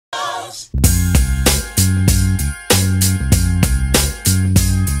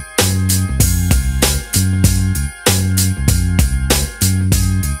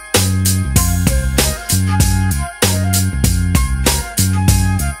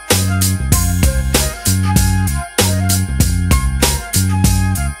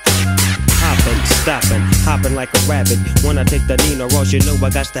hopping like a rabbit. When I take the Nino Ross, you know I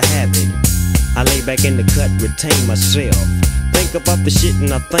got to have it. I lay back in the cut, retain myself. Think about the shit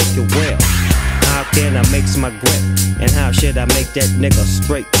and I think it well. How can I make my grip? And how should I make that nigga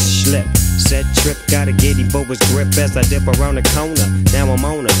straight slip? Set trip, gotta get him for his grip as I dip around the corner. Now I'm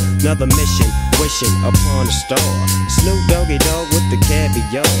on another mission, wishing upon a star. Snoop Doggy Dogg with the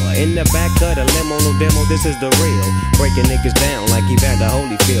caviar. In the back of the limo, no demo, this is the real. Breaking niggas down like Evander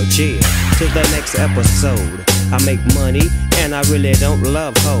Holyfield. Chill to the next episode. I make money and I really don't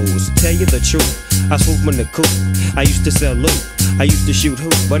love hoes. Tell you the truth, I swoop in the coop. I used to sell loot, I used to shoot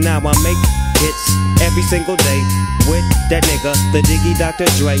hoop, but now I make hits every single day with that nigga, the Diggy Dr.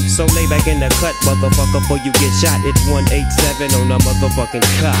 Dre. So lay back in the cut, motherfucker, before you get shot. It's 187 on the motherfucking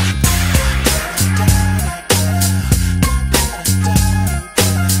cop.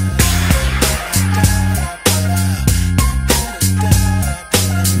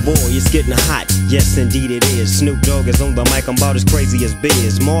 Boy, it's getting hot, yes indeed it is. Snoop Dogg is on the mic, I'm about as crazy as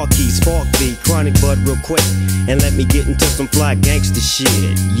Biz. Marquis, Spark B, Chronic Bud real quick, and let me get into some fly gangster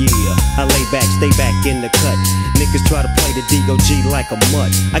shit. Yeah, I lay back, stay back in the cut. Niggas try to play the DOG like a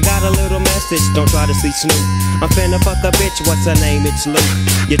mutt. I got a little message, don't try to see Snoop. I'm finna fuck a bitch, what's her name? It's Luke.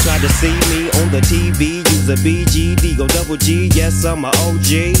 You try to see me on the TV, use a BG, D-Go double G, yes I'm a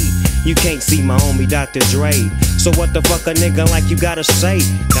OG. You can't see my homie Dr. Dre. So what the fuck a nigga like you gotta say?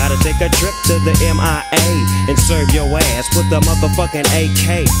 Gotta take a trip to the MIA and serve your ass with the motherfucking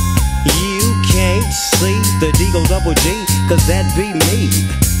AK. You can't see the D-Go double G, cause that be me.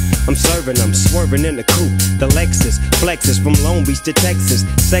 I'm serving them, swerving in the coupe. The Lexus flexes from Long Beach to Texas.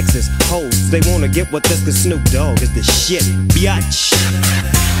 Sexist hoes, they wanna get with this cause Snoop Dogg is the shit, biatch.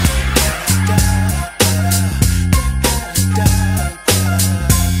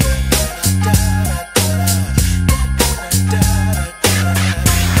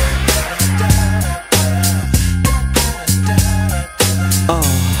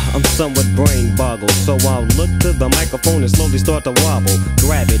 I'm somewhat brain boggled, so I'll look to the microphone and slowly start to wobble.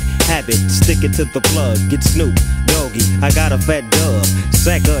 Grab it, habit, stick it to the plug. Get Snoop Doggy, I got a fat dub.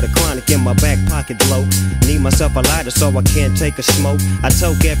 Sack of the chronic in my back pocket low. Need myself a lighter so I can't take a smoke. I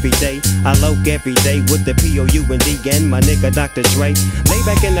toke every day, I loke every day with the P-O-U-N-D and my nigga Dr. Dre. Lay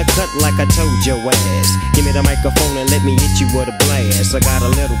back in the cut like I told your ass. Give me the microphone and let me hit you with a blast. I got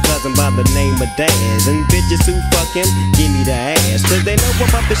a little cousin by the name of Daz, and bitches who fuck him, give me the ass. Cause they know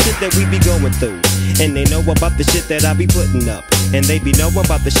about the shit that we be going through, and they know about the shit that I be putting up, and they be know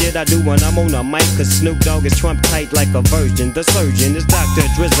about the shit I do when I'm on the mic. Cause Snoop Dogg is Trump tight like a virgin. The surgeon is Dr.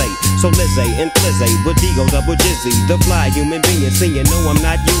 Drizzy, so Lizzie and Flizzy with D-Go double Jizzy, the fly human being. See, you know I'm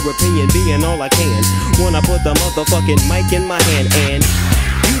not European, being all I can when I put the motherfucking mic in my hand. And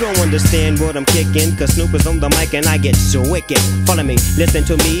you don't understand what I'm kicking, cause Snoop is on the mic and I get so wicked. Follow me, listen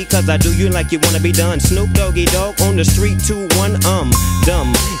to me, cause I do you like you wanna be done. Snoop Doggy Dogg on the street, 2-1, dumb,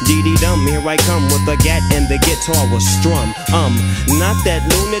 dee-dee dumb. Here I come with the gat and the guitar was strum. Not that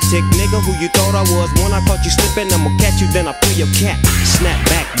lunatic nigga who you thought I was. When I caught you slipping, I'ma catch you, then I'll pull your cap. Snap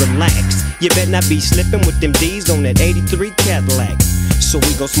back, relax, you better not be slipping with them D's on that 83 Cadillac. So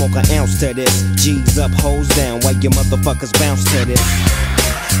we gon' smoke an ounce to this. G's up, hoes down, while you motherfuckers bounce to this.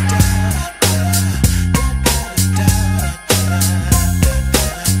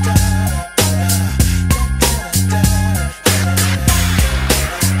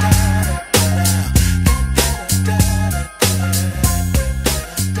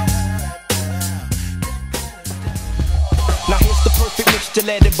 To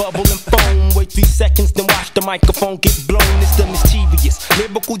let it bubble and foam. Wait 3 seconds, then watch the microphone get blown. It's the mischievous,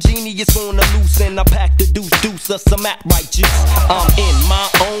 lyrical genius on the loose, and I pack the deuce of some right juice. I'm in my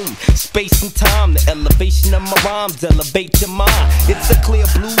own space and time. The elevation of my rhymes elevate your mind. It's a clear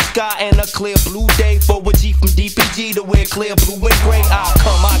blue sky and a clear blue day for a G from DPG to wear clear blue and gray. I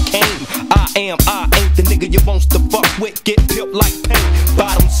come, I came, I am, I ain't the nigga you wants to fuck with. Get peeled like paint,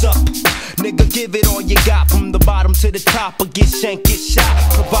 bottoms up. Nigga, give it all you got from the bottom to the top, or get shanked, get shot.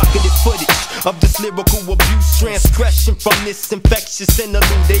 Provocative footage of this lyrical abuse, transgression from this infectious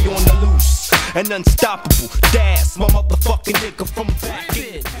interlude. They on the loose, an unstoppable dash, my motherfucking nigga from back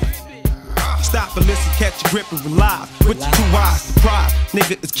in. Stop and listen, catch a grip and rely. With your 2 eyes to pride,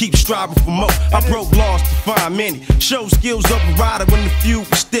 nigga is keep striving for more. I broke laws to find many. Show skills of a rider when the feud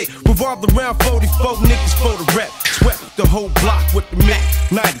was stick. Revolved around 44 niggas for the rep. Swept the whole block with the Mac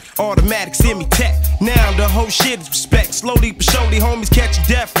 90 automatic semi-tech. Now the whole shit is respect. Slowly but surely homies catching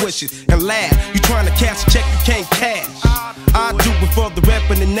death wishes and laugh. You trying to cash a check you can't cash. I do it for the rep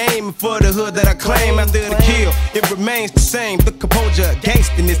and the name and for the hood that I claim. After the kill, it remains the same. The composure of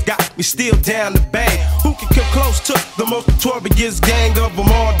gangsterness got me still down the bang. Who can close to the most notorious gang of them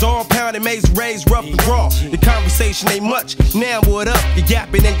all. Dog pounding, maze raised rough and raw. The conversation ain't much. Now what up? You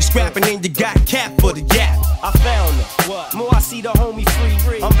yapping and you scrapping and you got cap for the yap. I found her. What? More I see the homie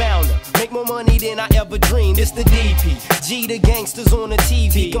free. I'm bound to make more money than I ever dreamed. It's the DP. G the gangsters on the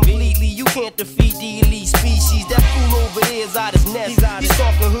TV. Completely, you can't defeat the elite species. That fool over there is out his nest. He's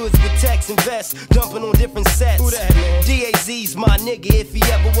stalking hoods with techs and vests, jumping on different sets. Who that, man? DAZ's my nigga. If he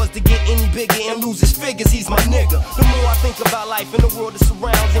ever was to get any bigger and lose his figures, he's my nigga. The more I think about life in the world that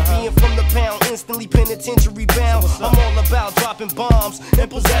surrounds and being from the pound, instantly penitentiary bound. I'm all about dropping bombs and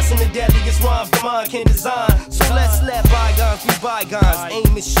possessing the deadliest rhymes the mind can design. So let's let bygones be bygones.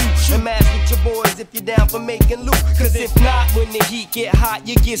 Aim and shoot and mash with your boys if you're down for making loot. Cause if not, when the heat get hot,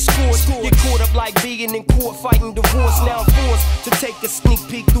 you get scorched. You're caught up like being in court fighting divorce. Now I'm forced to take a sneak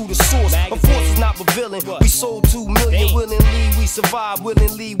peek through the source. Of course it's not revealing. We sold 2 million willingly. We survive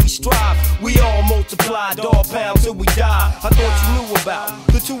willingly. We strive. We all multiply. Dog pound till we die. I thought you knew about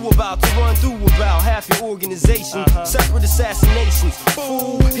the two about to run through about half your organization. Separate assassinations.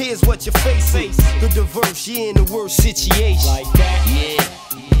 Fool, here's what you're facing. The diverse, you're in the worst situation. Like that.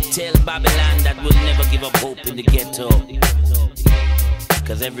 Yeah. Tell Babylon that we'll never give up hope in the ghetto.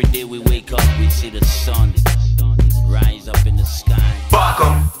 Cause every day we wake up, we see the sun rise up in the sky. Fuck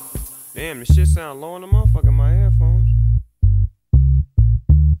 'em. Damn, this shit sound low in the motherfucker in my headphones.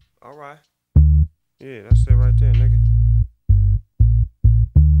 Alright. Yeah, that's it right there, nigga.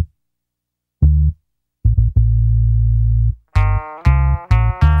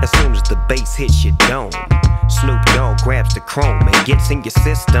 As soon as the bass hits your dome, Snoop Dogg grabs the chrome and gets in your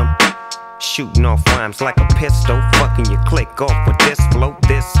system. Shooting off rhymes like a pistol, fucking your click off with this flow.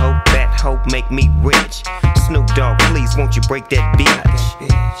 This hope, that hope make me rich. Snoop Dogg, please won't you break that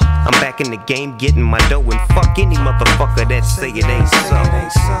bitch? I'm back in the game getting my dough and fuck any motherfucker that say it ain't so.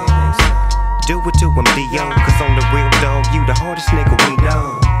 Do it to him, D.O., cause on the real dog, you the hardest nigga we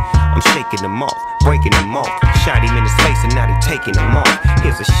know. I'm shaking them off, breaking them off. Shot him in his face and now they taking him off.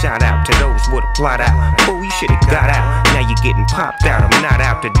 Here's a shout out to those with a plot out. Fool, you should've got out. Now you getting popped out. I'm not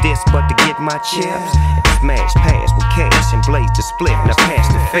out to this, but to get my chips. Smash pass with cash and blaze the split. Now pass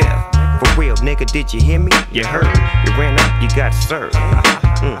the fifth. For real, nigga, did you hear me? You heard. You ran up, you got served.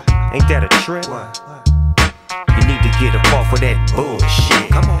 Ain't that a trip? You need to get up off of that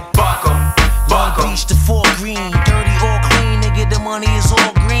bullshit. Come on. Fuck 'em. Fuck 'em. Beach to 4 green, dirty or clean, nigga, the money is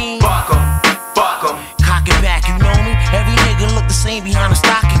all green. Fuck 'em. Fuck 'em. Cock it back, you know me. Every nigga look the same behind a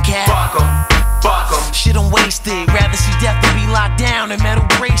stocking cap. Fuck 'em. Fuck 'em. Shit, I'm wasted. Rather see death than be locked down in metal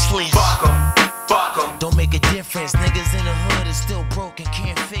bracelets. Fuck 'em. Fuck 'em. Don't make a difference. Niggas in the hood is still broken,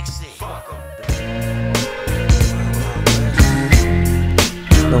 can't fix it. Fuck 'em.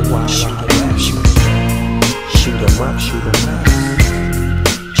 No wild, shoot 'em up, shoot 'em up, shoot 'em up, shoot 'em up.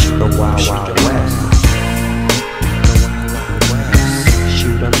 The wild, wild west.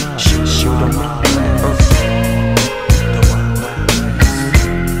 Shoot 'em up, shoot 'em up.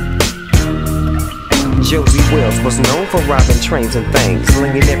 Josie Wells was known for robbing trains and things,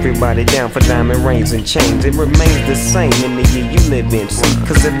 slinging everybody down for diamond rings and chains. It remains the same in the year you live in. See,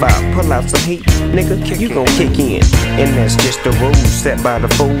 cause if I pull out some heat, nigga, you gon' kick in. And that's just the rules set by the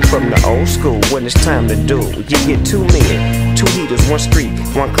fool from the old school. When it's time to do, you get 2 men, 2 heaters, 1 street,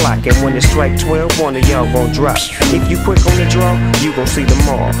 1 clock. And when it strike 12, one of y'all gon' drop. If you quick on the draw, you gon' see them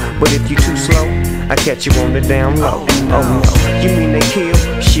all. But if you too slow, I catch you on the down low. Oh no, you mean they kill?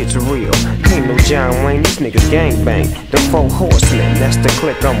 Shit's real. Ain't no John Wayne, these niggas gangbang. Them 4 horsemen, that's the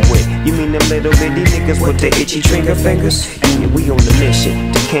clique I'm with. You mean them little bitty niggas with the itchy trigger fingers? Yeah, we on the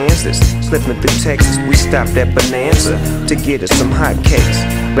mission to Kansas. Slipping through Texas, we stopped at Bonanza to get us some hot cakes,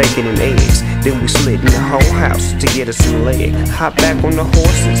 bacon and eggs. Then we slid in the whole house to get us some leg. Hop back on the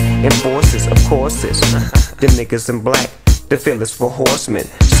horses and forces, of courses. Them niggas in black, the feelers for horsemen,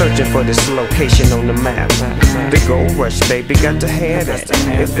 searching for this location on the map. The gold rush, baby, got to have that.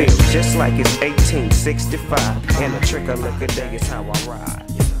 It feels just like it's 1865, and a trick of liquor day is how I ride.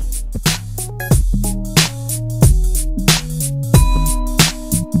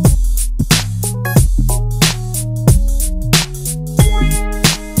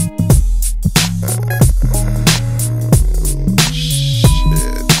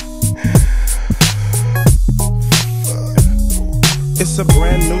 It's a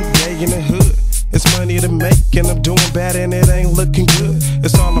brand new day in the hood. It's money to make and I'm doing bad and it ain't looking good.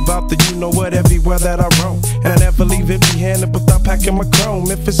 It's all about the you know what everywhere that I roam. And I never leave empty-handed without packing my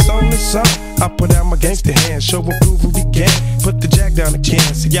chrome. If it's on, it's on. I put out my gangster hand, show and prove and begin. Put the jack down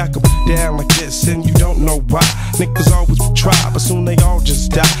again, so y'all come down like this and you don't know why. Niggas always try, but soon they all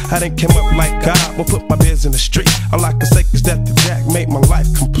just die. I done came up like God, will put my biz in the street. All I can say is that the jack made my life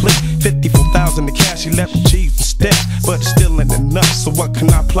complete. 54,000 in cash, he left the cheese and steps, but it's still ain't enough. So what can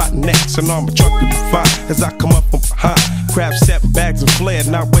I plot next? And on my truck to be fine as I come up from behind. Grab 7 bags and fled,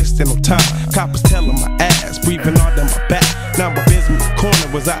 not wasting no time. Coppers telling my ass, breathing all down my back. Now my business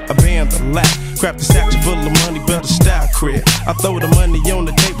corner was I abandoned the lap. Grab the satchel full of money, build a style crib. I throw the money on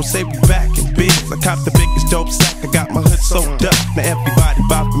the table, say we back in biz. I cop the biggest dope sack, I got my hood soaked up. Now everybody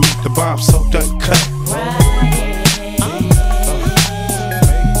bopping me, the bomb soaked uncut.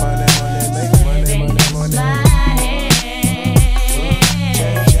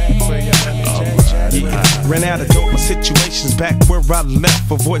 Ran out of dope, my situation's back where I left.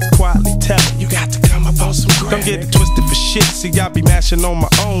 A voice quietly telling, you got to come up on some ground. Don't get it twisted for shit, see I be mashing on my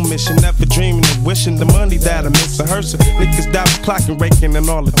own mission. Never dreaming of wishing the money that I miss. A hearse, niggas die with clocking, raking and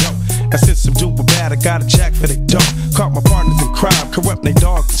all the dope. I said some do bad, I got a jack for they dope. Caught my partners in crime, corrupt they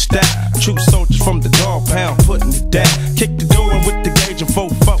dog and staff. True soldiers from the dog pound, putting it down. Kick the door in with the gauge and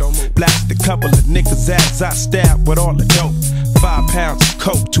 4-4. Blasted a couple of niggas' ass, I stabbed with all the dope. 5 pounds of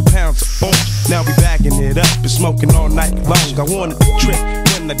coke, 2 pounds of orange. Now we bagging it up and smoking all night long. I wanted the trip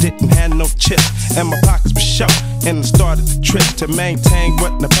when I didn't have no chips, and my pockets were short. And I started the trip to maintain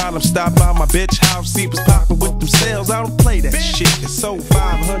wasn't the problem. Stopped by my bitch house, he was popping with them sales. I don't play that shit. It sold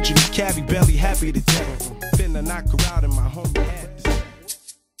 500 in cabbie, belly happy to death. Finna knock her out in my home hat.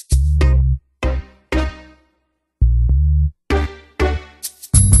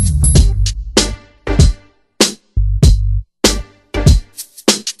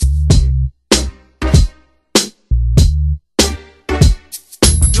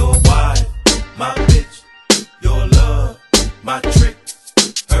 My bitch, your love, my trick,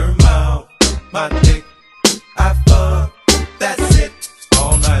 her mouth, my dick, I fuck, that's it,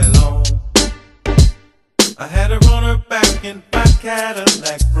 all night long. I had to run her back in my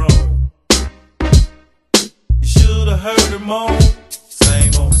Cadillac room. You should've heard her moan,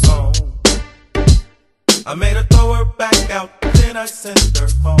 same old song. I made her throw her back out, then I sent her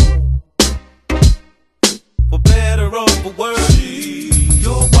home. For better or for worse, she's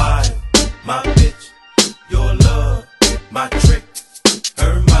your wife. My bitch, your love, my trick,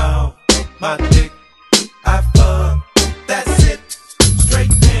 her mouth, my dick, I fuck, that's it, straight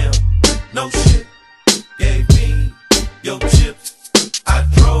down, no shit, gave me your chips, I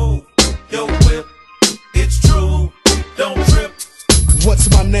drove your whip, it's true, don't trip. What's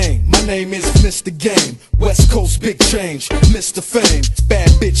my name? My name is Mr. Game, West Coast big change, Mr. Fame. Bad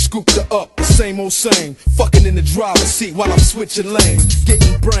bitch scooped her up, the same old same. Fucking in the driver's seat while I'm switching lanes.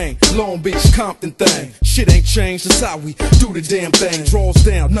 Getting brain, Long Beach, Compton thing. Shit ain't changed, that's how we do the damn thing. Draws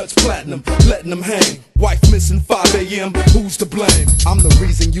down, nuts platinum, letting them hang. Wife missing 5 a.m., who's to blame? I'm the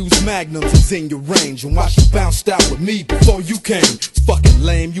reason use magnums is in your range. And why she bounced out with me before you came? Fucking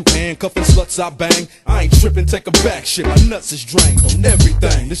lame, you handcuffing sluts I bang. I ain't tripping, take a back shit, my nuts is drained on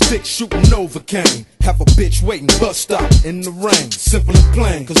everything. This dick shooting Novocaine. Have a bitch waiting, bus stop in the rain. Simple and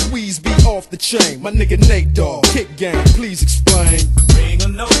plain, cause weeds be off the chain. My nigga Nate Dogg, kick game, please explain. Ring or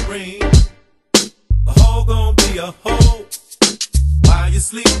no ring, a hoe gon' be a hoe. While you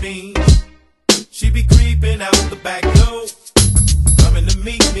sleeping, she be creeping out the back door, coming to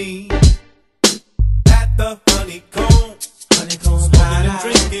meet me at the honeycomb. Smoking and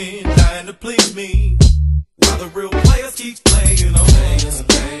drinking, dying to please me, while the real players keep playing on. Players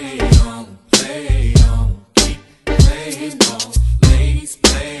play on, play on, keep playing on. Ladies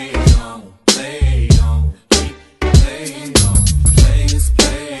play on, play on, keep playing on. Players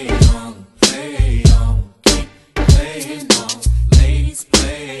play on, play on, keep playing on. Ladies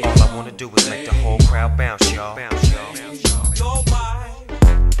play on. All I wanna do is make the whole crowd bounce, y'all. Go by.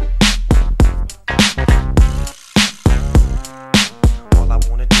 All I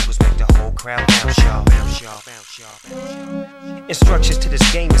wanna do is make the whole crowd bounce, y'all. Instructions to this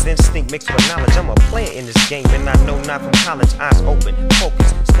game is instinct mixed with knowledge. I'm a player in this game and I know not from college. Eyes open,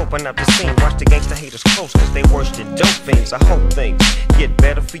 focus, scoping up the scene. Watch the gangsta haters close cause they worse than dope things. I hope things get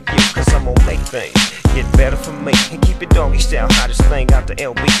better for you cause I'm gonna make things get better for me. And keep it doggy style, hottest thing out the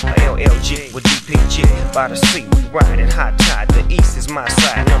LB, LLG with DPG. By the sea, we riding hot tide. The east is my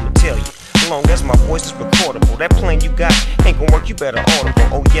side and I'ma tell you. Long as my voice is recordable, that plan you got ain't gon' work, you better audible.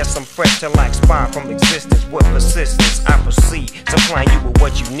 Oh yes, I'm fresh till I expire from existence. With persistence, I proceed, supplying you with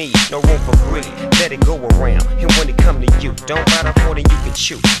what you need. No room for greed, let it go around. And when it come to you, don't bite off more than you can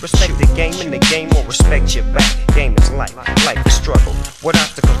chew. Respect the game and the game will respect your back. Game is life, life is struggle, with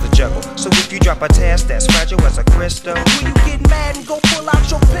obstacles to juggle. So if you drop a task that's fragile as a crystal, Will you get mad and go pull out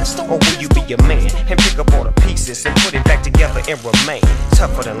your pistol? or will you be a man and pick up all the pieces and put it back together and remain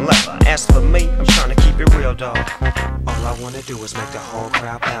tougher than leather? As for me, I'm trying to keep it real, dog. All I wanna do is make the whole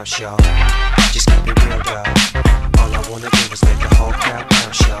crowd bounce, y'all. Just keep it real, dog. All I wanna do is make the whole crowd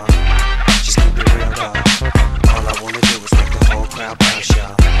bounce, y'all.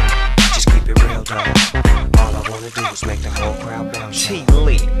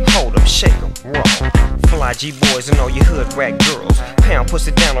 G boys and all your hood rat girls. Pound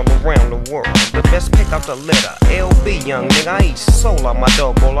pussy down all around the world. The best pick out the litter. LB, young nigga, I eat soul out my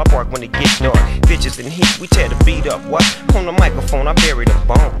dog bowl. I bark when it get dark. Bitches in heat, we tear the beat up. What? On the microphone, I bury the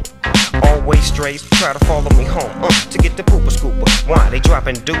bone. Always strays, try to follow me home to get the pooper scooper. Why they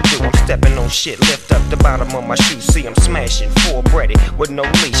dropping doo-doo? I'm stepping on shit, lift up the bottom of my shoes. See, I'm smashing, full breaded with no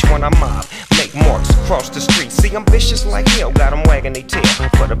leash when I mob. Make marks across the street. See, I'm vicious like hell, got them wagging they tail.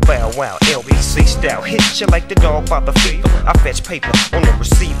 For the bow wow, LBC style. Hit you like the dog by the fever. I fetch paper on the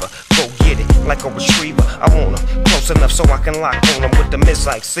receiver. Go get it like a retriever. I want them close enough so I can lock on them with the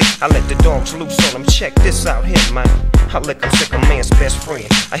missile. See, I let the dogs loose on them. Check this out here, man. I lick 'em sick, a man's best friend.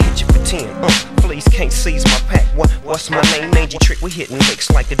 I hit you for 10, please can't seize my pack. What's my name? Mangy Trick, we hitting licks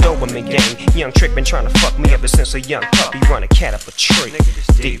like the Doberman gang. Young Trick been trying to fuck me ever since a young puppy. Run a cat up a tree.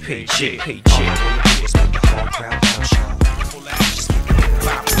 DPG.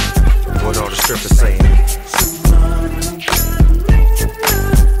 What all the strippers saying?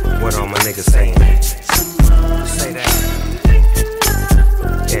 What all my niggas saying? Say that.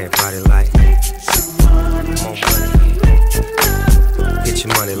 Everybody like more money. Get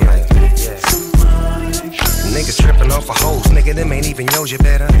your money like, yeah. Niggas tripping off of hoes, nigga, them ain't even yours, you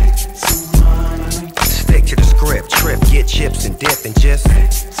better stick to the script, trip, get chips and dip and just,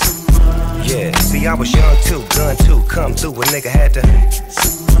 yeah. See, I was young too, gun too, come through, a nigga had to,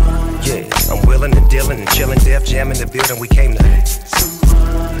 yeah. I'm willing and dealing and chilling, Def Jam in the building, we came to,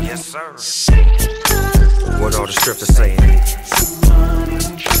 yes sir. What all the strippers saying?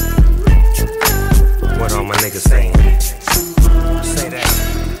 What all my niggas saying? Say that.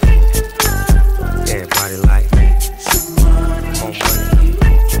 Everybody like more money.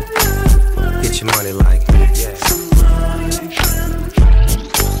 Get your money like, yeah.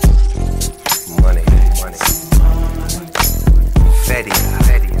 Money. Fetty.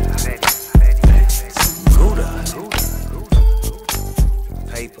 Gouda.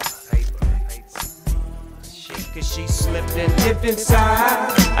 Paper. Cause she slipped and dipped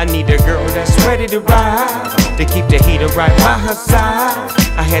inside. I need a girl that's ready to ride, to keep the heater right by her side.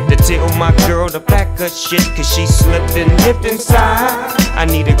 I had to tell my girl to pack her shit, cause she slipped and dipped inside. I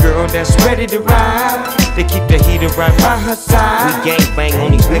need a girl that's ready to ride, to keep the heater right by her side. We gang bang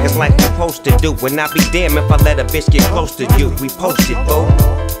on these niggas like we supposed to do, and I be damn if I let a bitch get close to you. We posted, boo.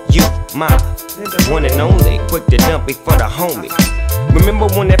 You, my one and only, quick to dump it for the homies. Remember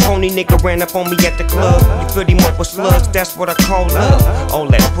when that phony nigga ran up on me at the club? You filled him up with slugs, that's what I call love. All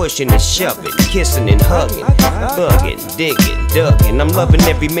that pushing and shoving, kissing and hugging, bugging, digging, dugging. I'm loving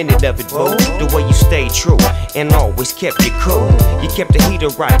every minute of it, boo. The way you stayed true and always kept it cool. You kept the heater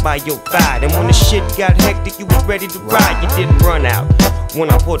right by your thigh, and when the shit got hectic, you was ready to ride. You didn't run out when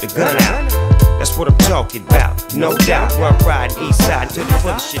I pulled the gun out. That's what I'm talking about, no doubt. Run ride east side to the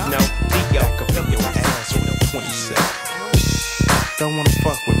foot shit, no. D.O. compel your ass with a 27. Don't wanna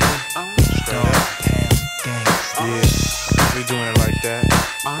fuck with me. Yeah, we doing it like that.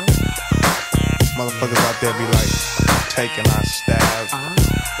 Motherfuckers out there be like taking our stab,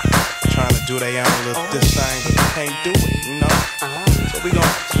 trying to do their own little this thing, but they can't do it, you know. So we gon'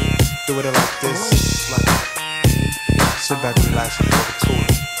 do it like this, like sit back, relax, and get the cooler.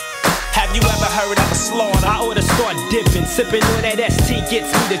 Have you ever heard of a slaughter? I oughta start dipping, sipping on that ST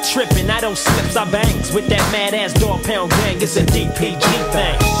gets me to tripping. I don't slips, I bangs with that mad ass dog pound gang. It's a DPG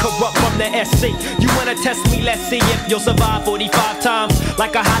thing. Corrupt from the SC. You wanna test me? Let's see if you'll survive 45 times.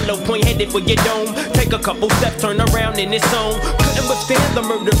 Like a hollow point headed for your dome. Take a couple steps, turn around in its own. Couldn't withstand the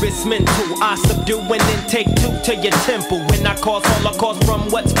murderous mental. I subdue and then take two to your temple. When I cause holocaust from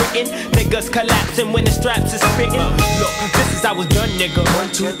what's written, niggas collapsing when the straps is spitting. Look, this is how it's done, nigga.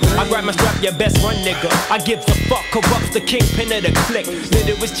 1, 2, 3. I grab my strap, your best run, nigga. I give a fuck, corrupts the kingpin of the clique.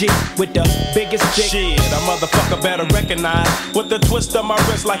 Little was G with the biggest dick. Shit, a motherfucker better recognize. With the twist of my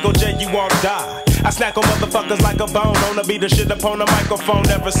wrist like OJ, you won't die. I snack on motherfuckers like a bone. Wanna be the shit upon the microphone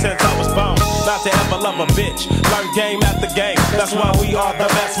ever since I was born. Not to ever love a bitch. Learn game after game. That's why we are the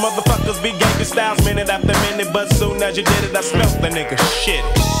best. Motherfuckers be gangin' styles minute after minute. But soon as you did it, I smelt the nigga shit.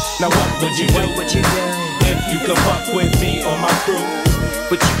 Now what would you do? If you could fuck with me or my crew?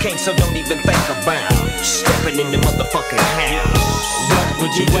 But you can't, so don't even think about stepping in the motherfucking house. What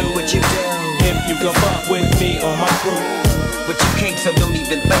would you do? If you could fuck with me or my crew? But you can't, so don't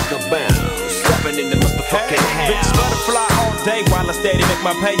even think about stepping in the motherfucking house. Bitch, butterfly all day while I steady make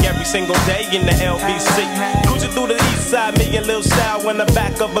my pay every single day in the LBC. Cruising through the east side, me and Lil Sal in the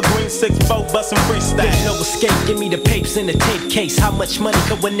back of a green 6-4 bustin' freestyle. There's no escape, give me the papes in the tape case. How much money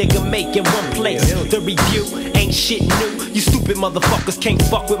could a nigga make in one place? The review ain't shit new. You stupid motherfuckers can't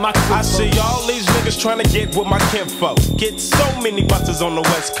fuck with my crew. I see all these niggas trying to get with my kinfolk. Get so many busters on the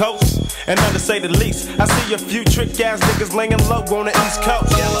west coast. And none to say the least, I see a few trick ass niggas laying low on the east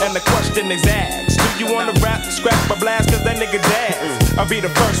coast. And the question is asked, do you wanna rap, scrap or blast, cause that nigga dance? I'll be the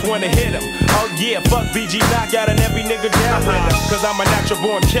first one to hit him. Oh yeah, fuck BG knockout and every nigga down with him. Cause I'm a natural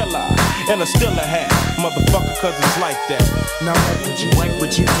born killer, and I still a hat, motherfucker, cause it's like that. Now what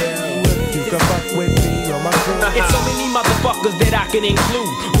would you do? You can fuck with me on my crew. It's so many motherfuckers that I can include.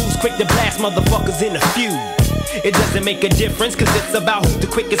 Who's quick to blast motherfuckers in a feud? It doesn't make a difference, cause it's about who's the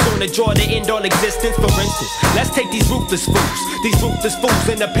quickest on the draw to end all existence. For instance, let's take these ruthless fools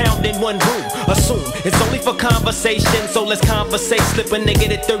in a pound in one room. Assume it's only for conversation, so let's conversate. Slip a nigga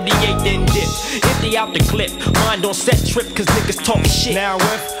to 38 then dip. Empty out the clip, mind on set trip, cause niggas talk shit. Now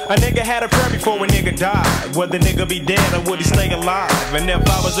if a nigga had a prayer before a nigga died, would the nigga be dead or would he stay alive? And if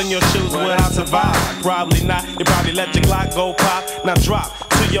I was in your shoes, would I survive? Probably not, you probably let your Glock go pop. Now drop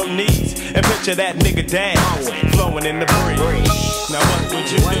to your knees and picture that nigga dance, flowing in the breeze. Now what would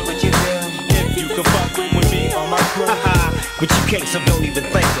you do if you could fuck with me on my crew? But you can't, so don't even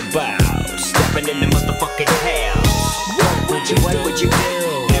think about stepping in the motherfucking house. What would you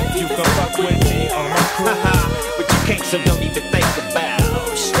do if you could fuck with me on my crew? But you can't, so don't even think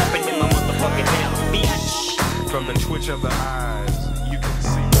about stepping in my motherfucking house, bitch. From the twitch of the eyes, you can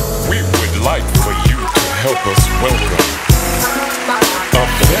see. We would like for you to help us welcome a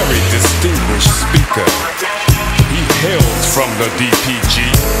very distinguished speaker. He hails from the DPG.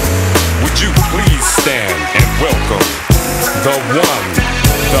 Would you please stand and welcome the one,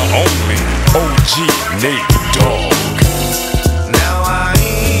 the only OG Nate Dogg. Now I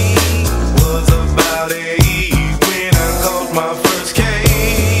was about 8 when I caught my first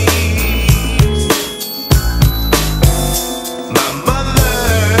case. My mother,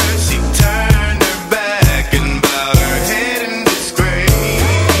 she turned her back and bowed her head in disgrace.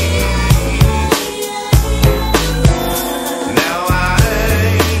 Now I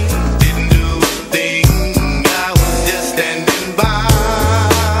didn't do a thing, I was just standing by.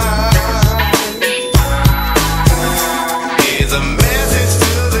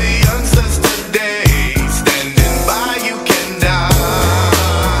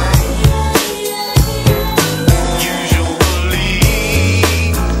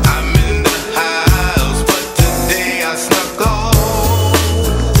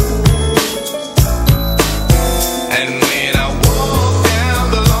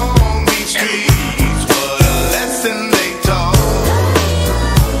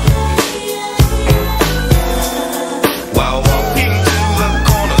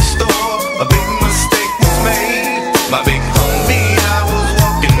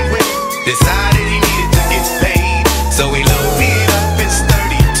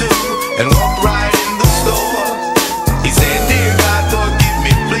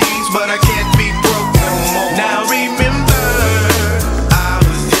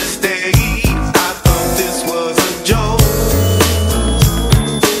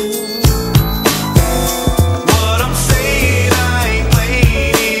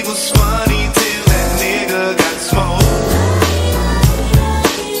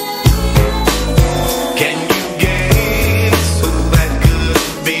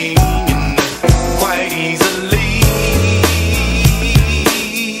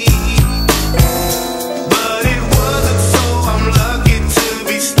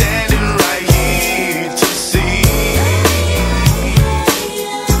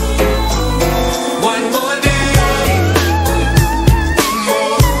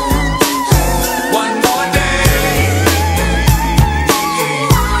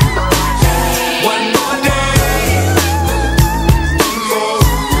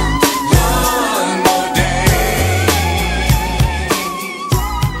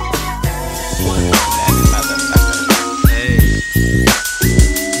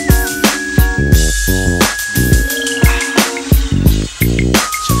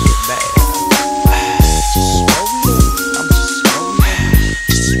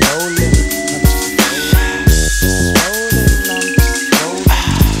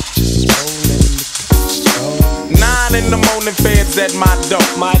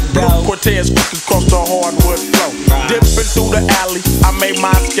 my dog. Cortez across the hardwood floor. Dipping through the alley, I made my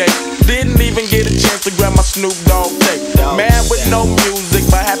escape. Didn't even get a chance to grab my Snoop Dogg tape. Man with no music,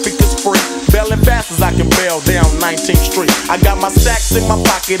 but happy cause free. Bailing fast as I can bail down 19th Street. I got my sacks in my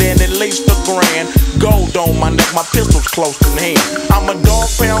pocket and at least $1 grand. Gold on my neck, my pistol's close in hand. I'm a dog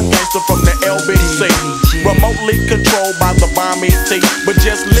pound gangster from the LBC. Remotely controlled by the bomb ET. But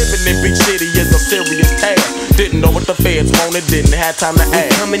just living in big city is a serious task. Didn't know what the feds wanted, didn't have time to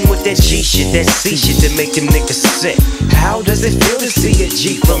ask. Coming with that G shit, that C shit that make them niggas sick. How does it feel to see a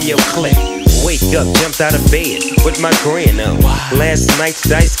G from your clique? Wake up, jumped out of bed with my grin on. Last night's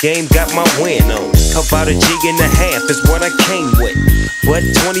dice game got my win on. About a G1.5 is what I came with, but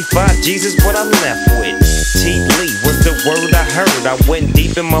 25 G's is what I left with. T. Lee was the word I heard. I went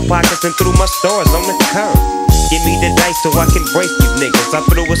deep in my pockets and threw my stars on the curb. Give me the dice so I can break you niggas. I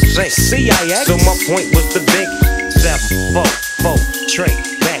threw a sink. CIX. So my point was the big 7, 4, 4, trade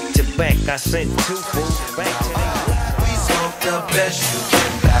back to back. I sent 2 fools back to the. We smoke the best you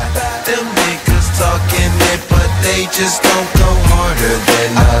can buy. Them niggas talking it, but they just don't go harder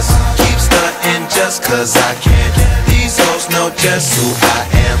than us. Keep stunting just cause I can. These hoes know just who I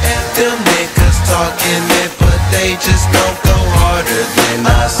am. Them niggas talking it, but they just don't go harder than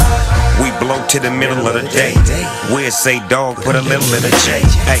us. We blow to the middle of the day. We'll say dog, put a little in a J.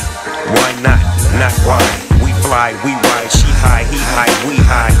 Hey, why not? Not why. We fly, we ride, she high, he high, we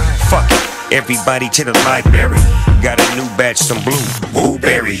high. Fuck it. Everybody to the library. Got a new batch, some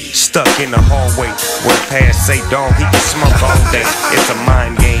blueberry. Stuck in the hallway where past say dog, he can smoke all day. It's a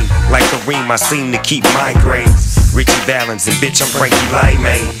mind game, like the ream I seem to keep migraines. Richie Valens and bitch, I'm Frankie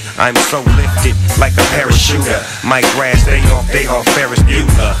Lyman. I'm so lifted like a parachuter. My grass, they off Ferris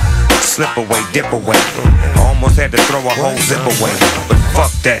Bueller. Slip away, dip away. Almost had to throw a whole zip away. But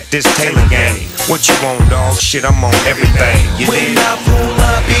fuck that, this Taylor gang. What you want, dog? Shit, I'm on everything. When I pull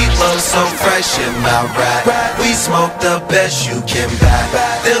up, beat low, so fresh in my ride. We smoke the best you can buy.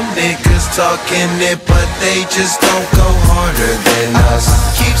 Them niggas talking it, but they just don't go harder than us.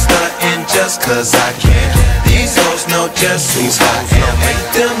 Keep stunting just cause I can. These hoes know just who I am.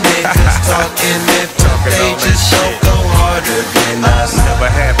 Them niggas talking it, but they just don't go harder than us. Never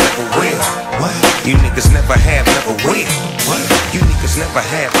have, never will. What? You niggas never have, never will. What? You niggas never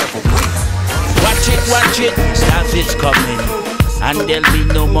have, never will. Watch it, stars is coming, and there'll be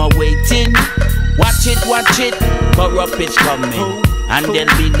no more waiting. Watch it, corrupt is coming, and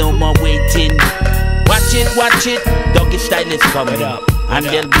there'll be no more waiting. Watch it, doggy style is coming, and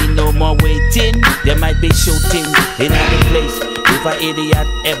there'll be no more waiting. There might be shooting in other place if an idiot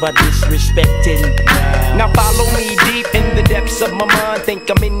ever disrespecting. Now follow me deep in the depths of my mind. Think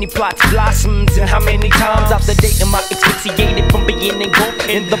how many plots blossoms and how many times I've sedated my asphyxiated from being engulfed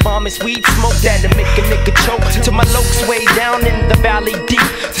in the bombest weed smoke that'll make a nigga choke. To my lokes way down in the valley deep,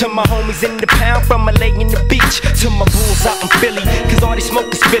 to my homies in the pound from LA in the beach, to my bulls out in Philly, cause all these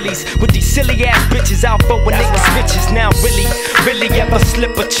smokers Phillies with these silly ass bitches out for when niggas bitches. Now really ever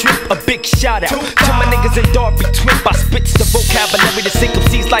slip or trip, a big shout out to my niggas in Darby Twip. I spits the vocabulary to sink them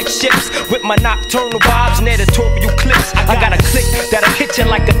seas like ships with my nocturnal vibes and editorial clips. I got a click that'll hit you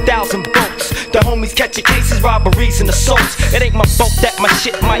like 1,000 boats. The homies catching cases, robberies, and assaults. It ain't my fault that my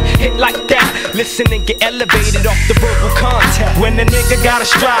shit might hit like that. Listen and get elevated off the verbal contact. When the nigga gotta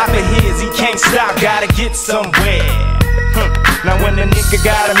strive for his, he can't stop, gotta get somewhere. Now when the nigga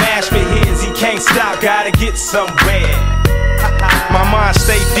gotta mash for his, he can't stop, gotta get somewhere. My mind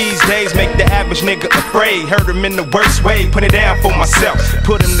state these days make the average nigga afraid. Hurt him in the worst way, put it down for myself,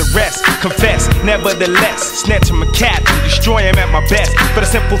 put him to rest, confess, nevertheless. Snatch him a cat, destroy him at my best. For the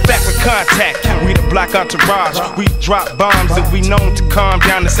simple fact of contact, we the black entourage. We drop bombs and we known to calm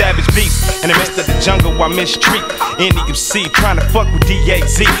down the savage beast. In the midst of the jungle I mistreat any MC trying to fuck with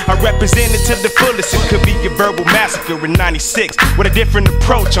DAZ. I represent it to the fullest. It could be a verbal massacre in 96 with a different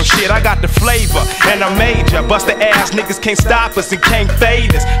approach on shit. I got the flavor and I'm major. Bust the ass niggas can't stop us and can't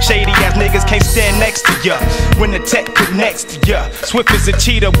fade us. Shady ass niggas can't stand next to ya when the tech connects to ya. Swift as a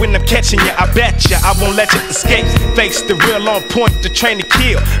cheetah when I'm catching ya. I bet ya I won't let you escape. Face the real on point to train to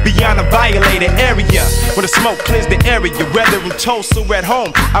kill beyond a violated area. When the smoke clears the area, whether in Tulsa or at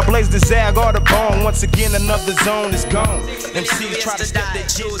home, I blaze the zag or the bone. Once again another zone is gone. MCs try to step their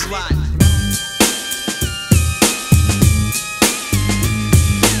juice right.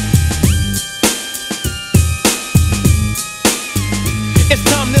 It's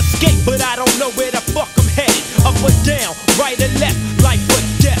time to escape, but I don't know where the fuck I'm headed. Up or down, right or left, life or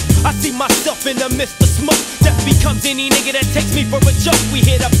death. I see myself in the midst of smoke. Death becomes any nigga that takes me for a joke. We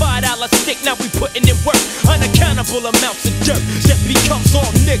hit a $5 stick, now we putting in work. Unaccountable amounts of dirt. Death becomes all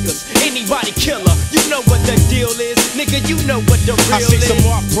niggas, anybody killer. You know what the deal is, nigga, you know what the real is. I see some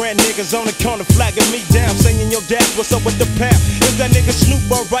off-brand niggas on the corner flagging me down, saying, yo, dad, what's up with the pound? Is that nigga Snoop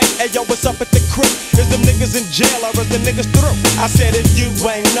alright? Hey, yo, what's up at the crib? Is them niggas in jail or is the niggas through? I said, if you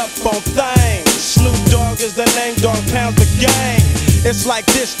ain't up on things, Snoop Dogg is the name, dog pounds the gang. It's like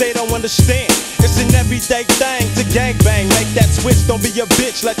this, they don't understand. It's an everyday thing to gangbang. Make that switch, don't be a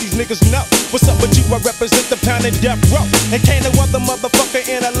bitch, let these niggas know. What's up with you? I represent the pound and death row. And can't no other motherfucker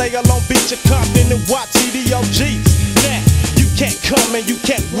in LA alone beat your Compton and watch CDOGs. Now, you can't come and you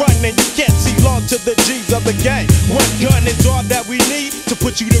can't run and you can't see long to the G's of the game. One gun is all that we need to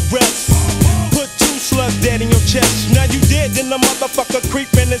put you to rest. Put 2 slugs dead in your chest. Now you dead, then the motherfucker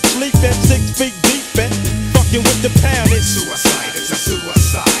creeping and sleeping 6 feet deep and fucking with the pound. It's suicide, it's a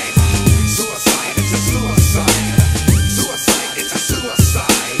suicide. Suicide, it's a suicide. Suicide, it's a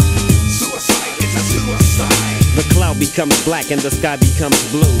suicide. Suicide, it's a suicide. The cloud becomes black and the sky becomes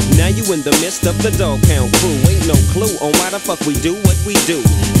blue. Now you in the midst of the dog pound crew. Ain't no clue on why the fuck we do what we do.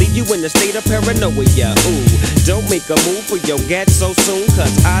 Leave you in a state of paranoia, ooh. Don't make a move for your gat so soon,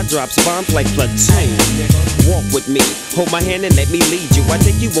 cause I drop bombs like platoon. Walk with me, hold my hand and let me lead you. I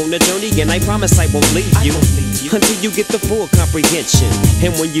take you on a journey and I promise I won't leave you until you get the full comprehension.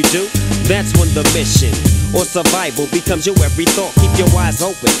 And when you do, that's when the mission or survival becomes your every thought. Keep your eyes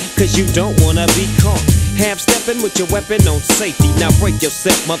open, cause you don't wanna be caught. Half stepping with your weapon on safety. Now break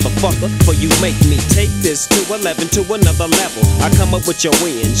yourself, motherfucker, for you make me take this to 11 to another level. I come up with your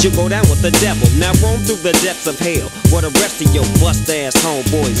wins, you go down with the devil. Now roam through the depths of hell, where the rest of your bust-ass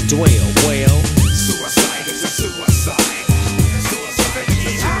homeboys dwell. Well, suicide is a suicide. Suicide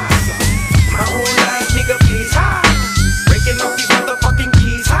is a suicide. My whole life, nigga, please high. Breaking off these motherfucking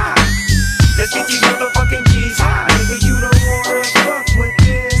keys high. Let's get these motherfucking keys high. Nigga, you don't wanna fuck with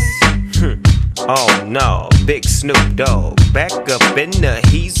this. oh no, big Snoop Dogg, back up in the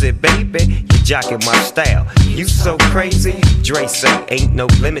heezy, baby. You jocking my style, you so crazy. Dre say ain't no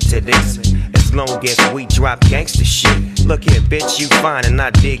limit to this, as long as we drop gangsta shit. Look here, bitch, you fine and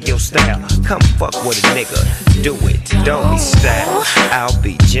I dig your style. Come fuck with a nigga, do it, Doggy style. I'll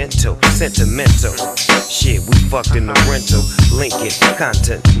be gentle, sentimental. Shit, we fucked in the rental, Lincoln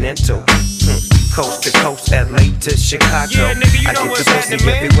Continental. Coast to coast, LA to Chicago. Yeah, nigga, you I know get what's the pussy happening,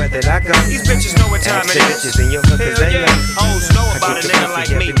 man. everywhere that I go. These bitches know what time Ask it the is. bitches in your hood, cause they Hell know. yeah. Hoes know I about get a the nigga pussy like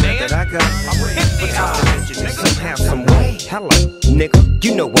me, everywhere man. that I go. Hit these hoes, Some have some way. Hello, nigga,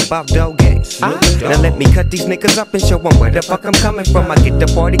 you know about Doggy. Now let me cut these niggas up and show them where the fuck I'm coming from. I get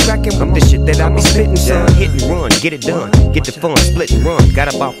the party cracking with the shit that I be spitting, son. Hit and run, get it done, get the fun, split and run.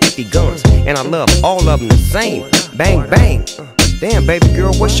 Got about 50 guns, and I love all of them the same. Bang, bang. Damn, baby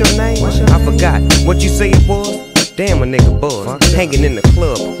girl, what's your name? I forgot what you say it was. Damn, a nigga buzz, hanging in the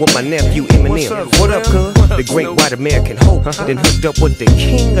club with my nephew Eminem. What up, cuz? The great white American hope. Then hooked up with the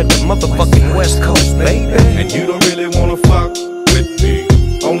king of the motherfucking West Coast, baby. And you don't really wanna fuck with me.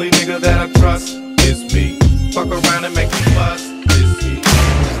 Only nigga that I trust is me. Fuck around and make me bust is he.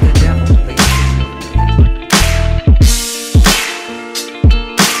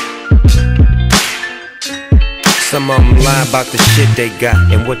 Some of them lie about the shit they got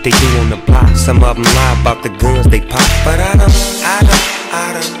and what they do on the block. Some of them lie about the guns they pop. But I don't.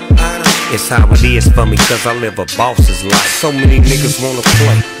 It's how it is for me, cause I live a boss's life. So many niggas wanna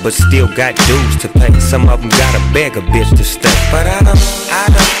play, but still got dues to pay. Some of them gotta beg a bitch to stay. But I don't.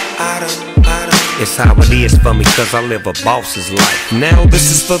 It's how it is for me, cause I live a boss's life. Now this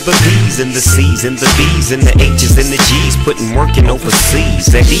is for the B's and the C's and the B's and the H's and the G's, putting working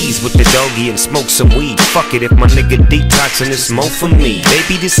overseas. At ease with the doggy and smoke some weed. Fuck it if my nigga detoxing, it's more for me.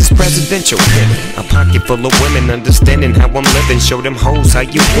 Baby, this is presidential. A pocket full of women understanding how I'm living. Show them hoes how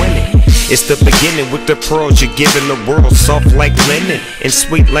you winning. It's the beginning with the pearls you're giving the world. Soft like linen and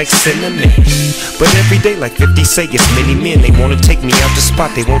sweet like cinnamon. But every day like 50 say it's many men. They wanna take me out the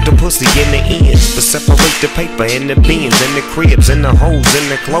spot, they want the pussy in the ends. But separate the paper and the beans and the cribs and the hoes and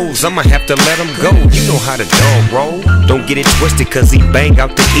the clothes. I'ma have to let them go, you know how the dog roll. Don't get it twisted cause he bang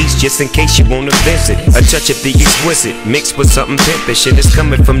out the east, just in case you wanna visit. A touch of the exquisite, mixed with something pimpish. And it's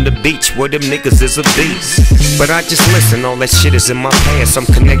coming from the beach where them niggas is a beast. But I just listen, all that shit is in my past. I'm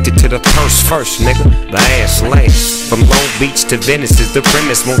connected to the purse first, nigga, the ass last. From Long Beach to Venice is the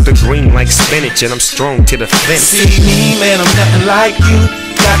premise. Want the green like spinach and I'm strong to the fence. See me, man, I'm nothing like you.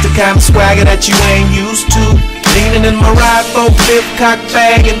 Got the kind of swagger that you ain't used to. Leaning in my ride, flip, cock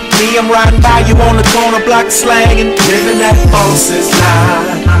bagging. Me, I'm riding by you on the corner block slanging. Living that boss's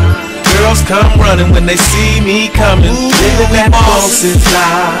life. Girls come running when they see me coming. Living that boss's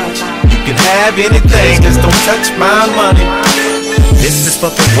life. can have anything, just don't touch my money. This is for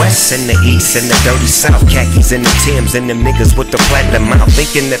the West and the East and the dirty South, khakis and the Timbs and them niggas with the platinum mouth,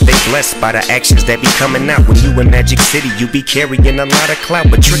 thinking that they blessed by the actions that be coming out. When you in Magic City, you be carrying a lot of clout,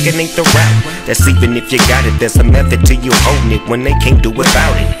 but tricking ain't the route. That's even if you got it, there's a method to you holding it when they can't do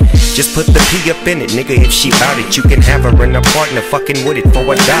without it. Just put the P up in it, nigga, if she bout it, you can have her and a partner fucking with it for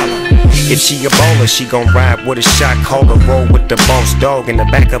 $1. If she a baller, she gon' ride with a shot caller, roll with the boss dog in the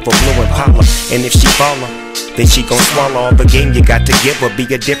back of a blue Impala. And if she baller, then she gon' swallow all the game you got to give her, be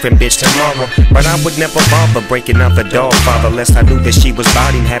a different bitch tomorrow. But I would never bother breaking out the dog father, unless I knew that she was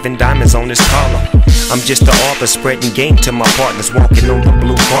bout him having diamonds on his collar. I'm just the author spreading game to my partners, walking on the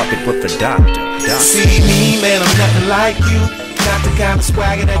blue carpet with the doctor. See me, man, I'm nothing like you. Not the kind of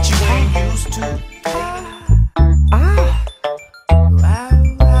swagger that you ain't used to.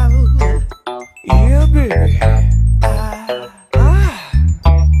 Yeah, baby.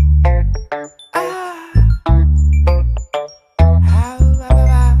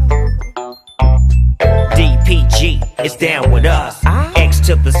 DPG is down with us. X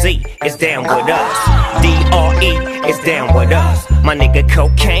to the Z is down with us. DRE is down with us. My nigga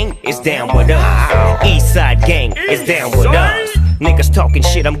Cocaine is down with us. Eastside Gang is down with us. Niggas talking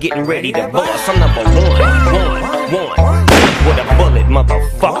shit, I'm getting ready to bust. I'm number one. With a bullet,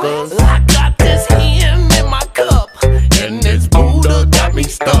 motherfuckers. I got this hymn in my cup, and this Buddha got me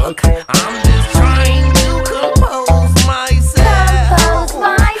stuck. I'm just trying to compose myself.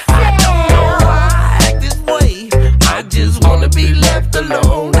 I don't know why I act this way. I just wanna be left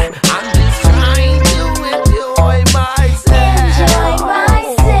alone. I'm just trying to enjoy myself.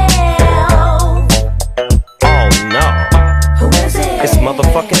 Oh no. It's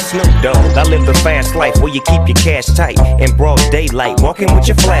motherfucking Snoop Dogg. I live the fast life where you keep your cash tight in broad daylight, walking with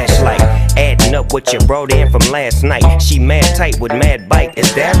your flashlight, adding up what you brought in from last night. She mad tight with mad bite,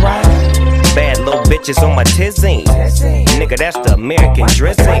 is that right? Bad little bitches on my tizine. Nigga, that's the American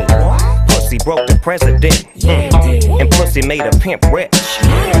dressing. Pussy broke the president, and pussy made a pimp rich.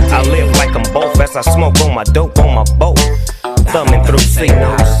 I live like I'm both as I smoke on my dope on my boat, thumbing through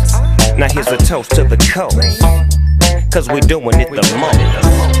C-notes. Now here's a toast to the coast, cause we doing it the most.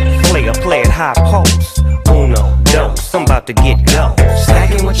 Play it high post. Uno, dos, I'm about to get go.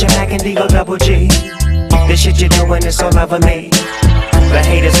 Stacking with your Mac and Digo double G. This shit you're doing is so lovely. The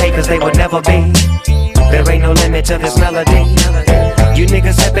haters hate cause they would never be. There ain't no limit to this melody. You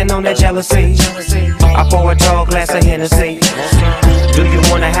niggas sipping on that jealousy. I pour a tall glass of Hennessy. Do you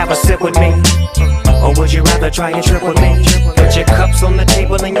wanna have a sip with me? Or would you rather try and trip with me? Put your cups on the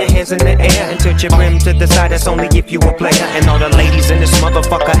table and your hands in the air, and tilt your brim to the side, that's only if you a player. And all the ladies in this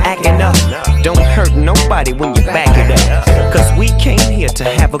motherfucker acting up, don't hurt nobody when you back it up, cause we came here to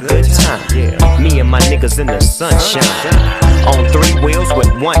have a good time. Me and my niggas in the sunshine, on 3 wheels with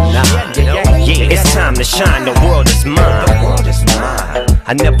 1 9. Yeah, it's time to shine, the world is mine.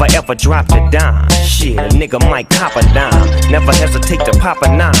 I never ever dropped a dime. Shit, a nigga might cop a dime. Never hesitate to pop a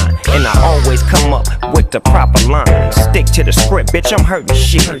 9. And I always come up with the proper line. Stick to the script, bitch, I'm hurting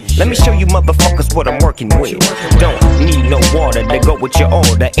shit. Let me show you motherfuckers what I'm working with. Don't need no water to go with your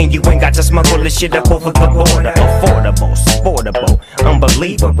order, and you ain't got to smuggle this shit up over the border. Affordable, sportable,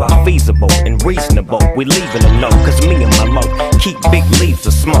 unbelievable, feasible, and reasonable. We leaving them low, cause me and my low keep big leaves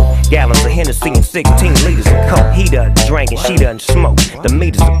of smoke. Gallons of Hennessy and 16 liters of coke. He done drank and she done smoke. The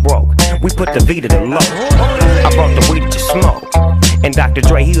meters are broke, we put the V to the low. I brought the weed that you smoke, and Dr.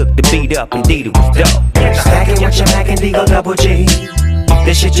 Dre, he hooked the beat up, indeed it was dope. Stacking with your Mac and Digo double G.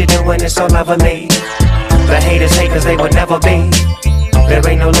 This shit you doing is so lovely. The haters hate cause they would never be. There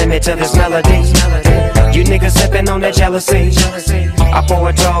ain't no limit to this melody. You niggas sipping on that jealousy. I pour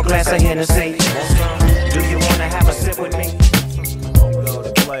a tall glass of Hennessy. Do you wanna have a sip with me?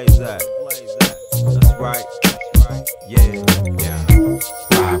 That's right. Yeah.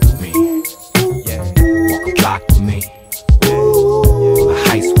 Ride with me. Yeah. Walk a block with me. Pull the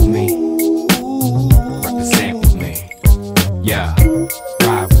heist with me. Represent with me. Yeah.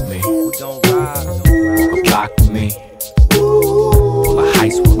 Ride with me. Walk a block with me. Pull the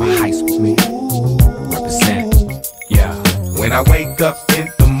heist with me. Represent. Yeah. When I wake up in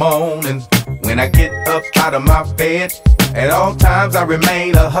the morning, when I get up out of my bed, at all times I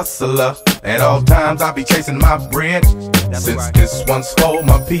remain a hustler. At all times I be chasing my bread. Since this one's for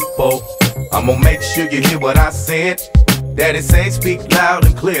my people, I'm gonna make sure you hear what I said. Daddy say speak loud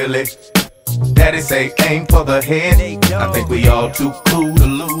and clearly. Daddy say aim for the head. I think we all too cool to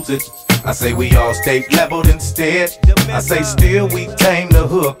lose it. I say we all stay leveled instead. I say still we tame the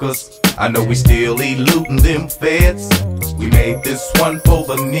hookers. I know we still eluding them feds. We made this one for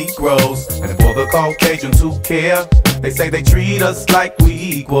the Negroes and for the Caucasians who care. They say they treat us like we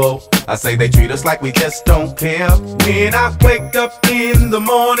equal. I say they treat us like we just don't care. When I wake up in the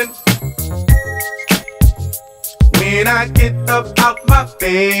morning, when I get up out my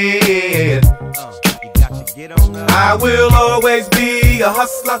bed, I will always be a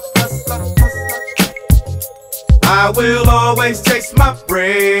hustler. I will always chase my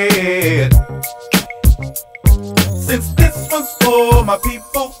bread. Since this one's for my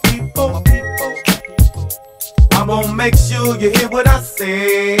people, I'm gonna make sure you hear what I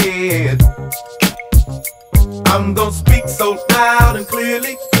said. I'm gonna speak so loud and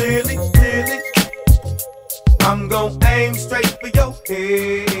clearly. I'm gonna aim straight for your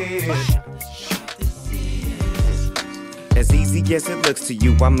head. As easy as it looks to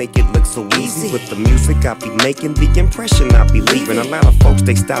you, I make it look so easy. With the music I be making, the impression I be leaving. A lot of folks,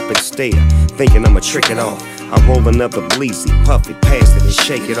 they stop and stare, thinking I'ma trick it off. I roll another bleezy, puff it, pass it, and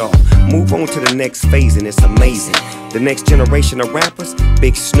shake it off. Move on to the next phase, and it's amazing. The next generation of rappers,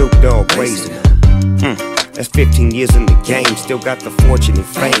 big Snoop Dogg raising. That's 15 years in the game, still got the fortune and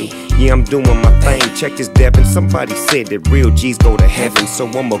fame. Yeah, I'm doing my thing, check this Devin. Somebody said that real G's go to heaven, so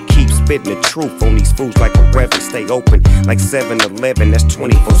I'ma keep spitting the truth on these fools like a reverend. Stay open like 7-Eleven, that's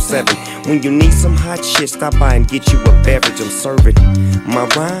 24/7. When you need some hot shit, stop by and get you a beverage. I'm serving my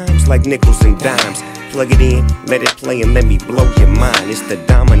rhymes like nickels and dimes. Plug it in, let it play, and let me blow your mind. It's the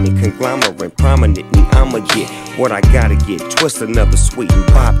dominant conglomerate, prominent, and I'ma get what I gotta get. Twist another sweet and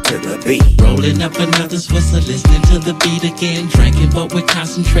pop to the beat. Rolling up another Swisser, listening to the beat again. Drinking, but we're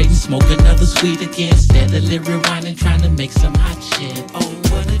concentrating, smoke another sweet again. Steadily rewinding, trying to make some hot shit. Oh,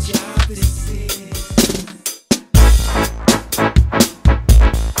 what a job this is.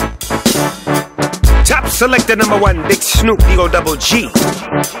 Top selector #1, Big Snoop D-O-double-G.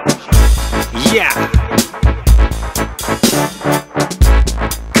 Yeah.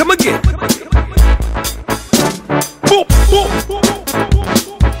 Come again. Boop, boop.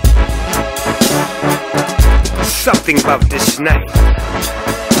 Something about this night.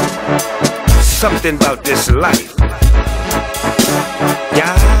 Something about this life.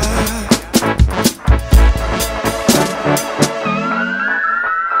 Yeah.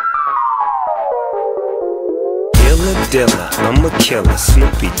 Dilla, I'm a killer,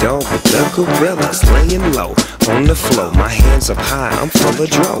 Snoopy Dogg with the gorillas, laying low on the floor, my hands up high, I'm full of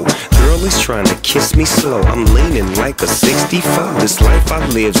dro. Girl is trying to kiss me slow, I'm leaning like a 64. This life I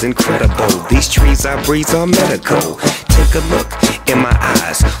live's incredible, these trees I breathe are medical. Take a look in my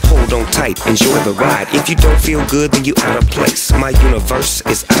eyes, hold on tight, enjoy the ride. If you don't feel good, then you out of place. My universe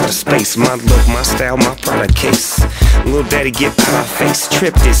is out of space, my look, my style, my product case. Little daddy get out of face,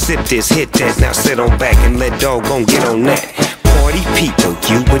 trip this, sip this, hit that. Now sit on back and let dog gon' get on that. Party people,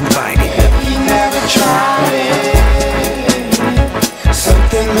 you invited. You never tried it,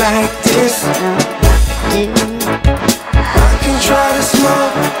 something like this. I can try to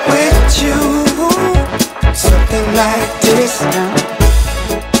smoke with you, something like this.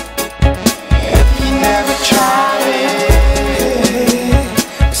 You never tried it,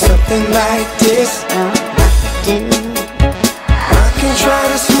 something like this. I can try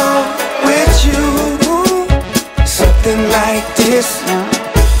to smoke with you, something like this.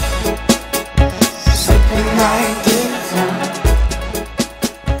 Something like this.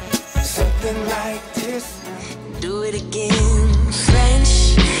 Something like this. Do it again,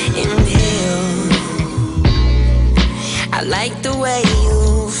 French inhale. I like the way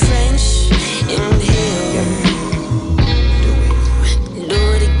you French inhale. Do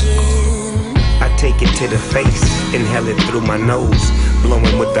it again. I take it to the face, inhale it through my nose.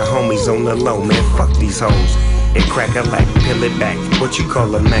 Blowing with the homies on the low, man, fuck these hoes. And crack a like, peel it back. What you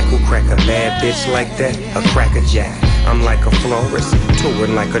call a Mac who crack a bad bitch like that? A cracker jack. I'm like a florist,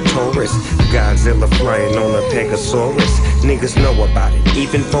 touring like a tourist. Godzilla flying on a Pegasaurus. Niggas know about it,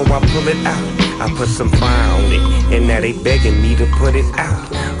 even before I pull it out. I put some fire on it, and now they begging me to put it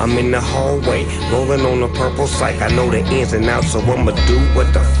out. I'm in the hallway, rolling on a purple psych. I know the ins and outs, so I'ma do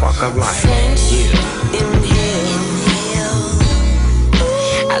what the fuck I like. Yeah. Inhale.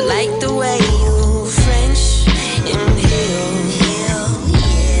 I like the way you French inhale.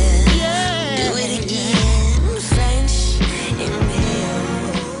 Do it again, French inhale.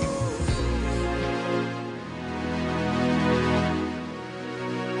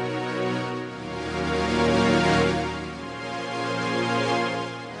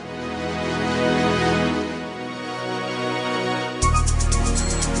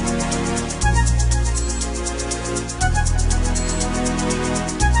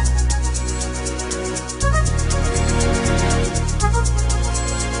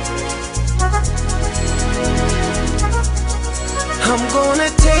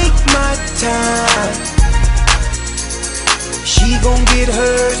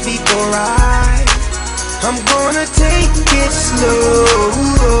 hers before I'm gonna take it slow.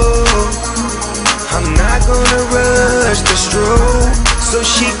 I'm not gonna rush the stroke, so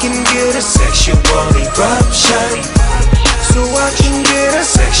she can get a sexual eruption. So I can get a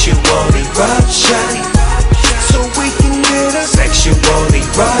sexual eruption. So we can get a sexual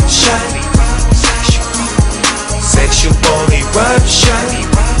eruption. Sexual eruption.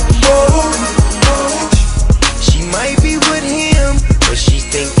 Oh, she might be with him, but she's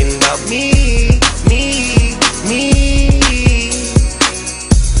thinking about me.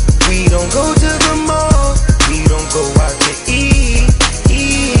 We don't go to the mall, we don't go out to eat.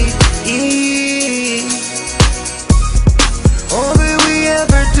 All that we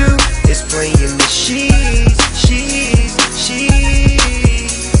ever do is play in the sheets.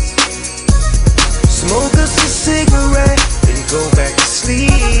 Smoke us a cigarette, then go back to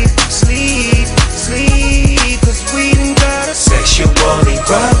sleep. Cause we done got a sexual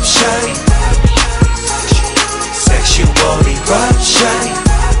eruption. Sexual eruption.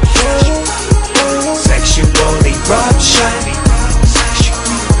 Sexual eruption.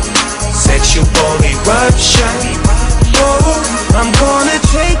 Sexual eruption. Oh, I'm gonna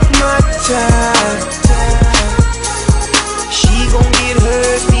take my time. She gon' get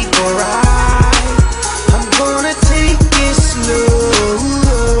hers before I'm gonna take it slow.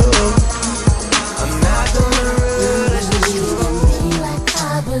 I'm not gonna rush like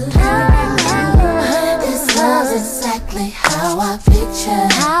I believe. This love's exactly how I picture.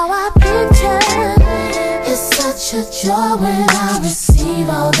 It's such a joy when I receive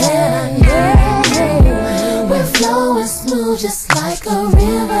all that I need. We're flowing smooth just like a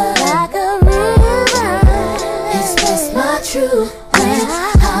river. Express my truth when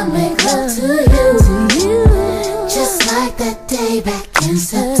I make love to you. Just like that day back in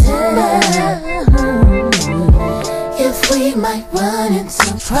September. If we might run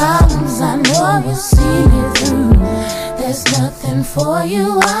into problems, I know you'll see it through. There's nothing for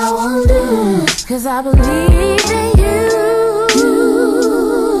you I won't do, 'cause I believe in you.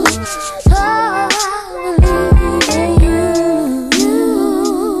 Oh, I believe in you.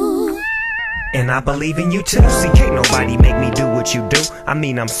 And I believe in you too. See, can't nobody make me do what you do. I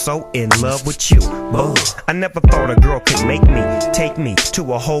mean, I'm so in love with you. Boo. I never thought a girl could make me, take me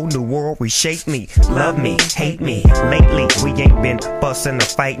to a whole new world, reshape me, love me, hate me. Lately, we ain't been bussin' or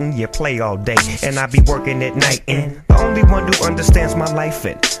fighting. You play all day, and I be working at night. And the only one who understands my life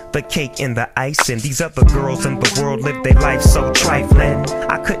and the cake and the ice. And these other girls in the world live their life so trifling.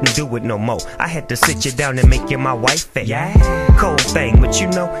 I couldn't do it no more. I had to sit you down and make you my wife. Yeah, cold thing, but you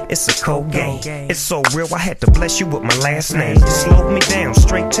know it's a cold game. It's so real, I had to bless you with my last name. Slowed me down,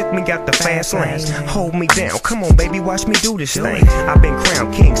 straight took me out the fast lane. Hold me down, come on baby, watch me do this thing. I've been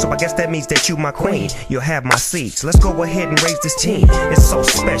crowned king, so I guess that means that you my queen. You'll have my seeds, let's go ahead and raise this team. It's so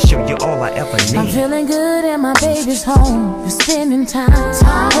special, you're all I ever need. I'm feeling good and my baby's home. We're spending time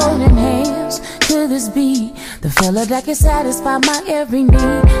holding hands. Could this be the fella that can satisfy my every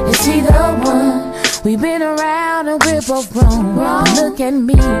need? Is he the one? We've been around and we're both grown. Look at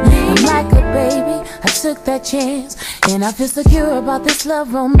me, I'm like a baby. I took that chance and I feel secure about this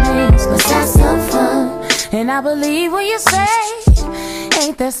love romance. Let's have some fun, and I believe when you say,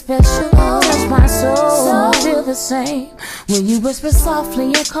 ain't that special? Touch my soul, I feel the same when you whisper softly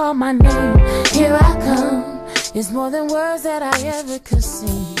and call my name. Here I come, it's more than words that I ever could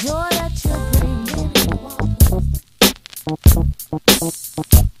sing. You're that you bring.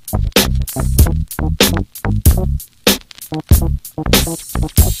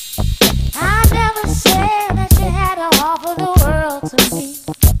 I never said that you had to offer the world to me.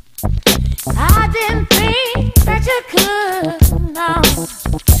 I didn't think that you could, no.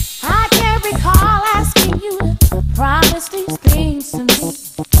 I can't recall asking you to promise these things to me.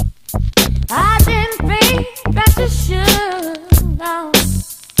 I didn't think that you should, no.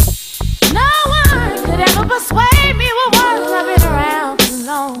 No one could ever persuade me with words I've been around too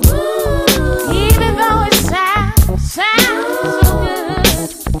long. Even though it sounds so good.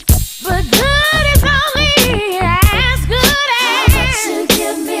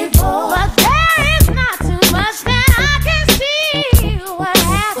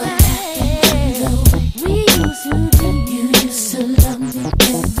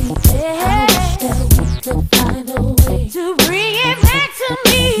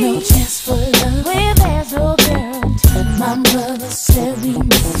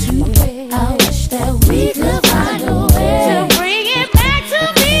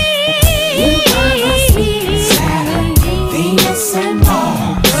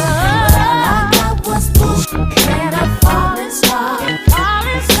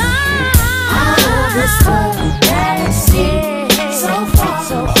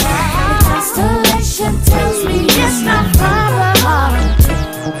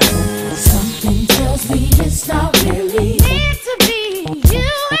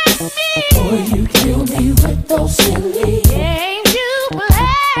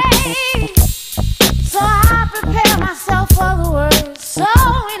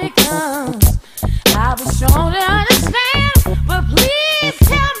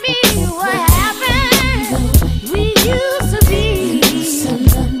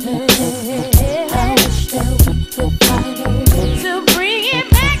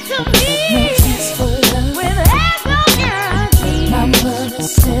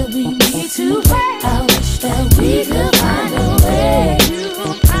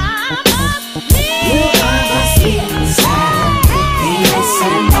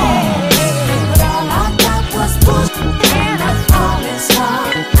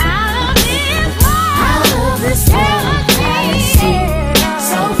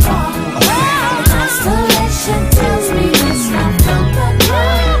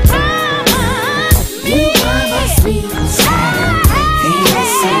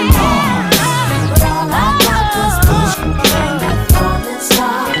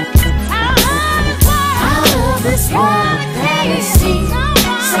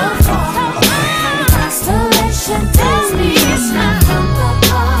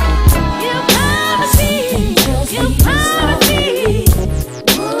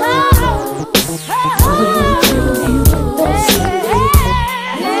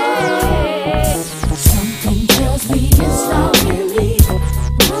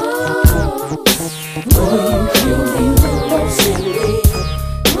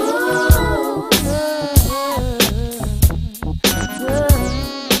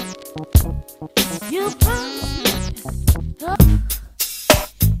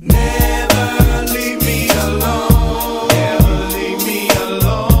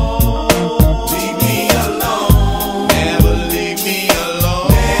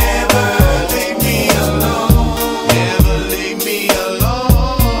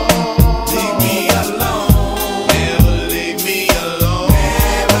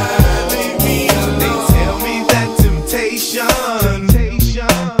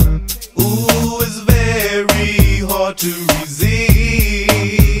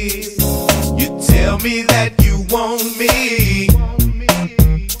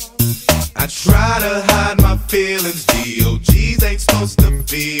 feelings. DOGs ain't supposed to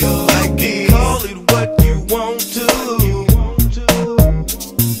feel like this. Call it what you want to,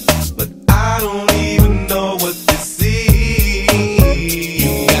 but I don't even know what this is.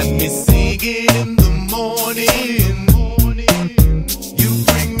 You got me singing in the morning. You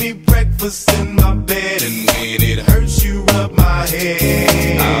bring me breakfast in my bed, and when it hurts you rub my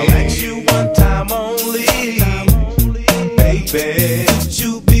head. I'll ask you one time only, baby, could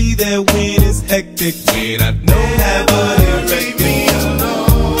you be there when it's hectic, when I don't have a direction? Leave me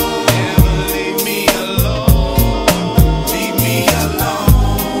alone, never leave me alone. Leave me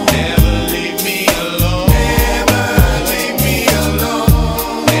alone, never leave me alone. Never leave me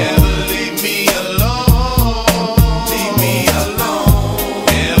alone, never leave me alone. Leave me alone,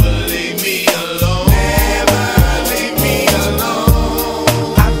 never leave me alone. Never leave me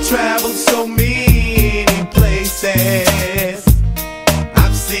alone. I've traveled so many places,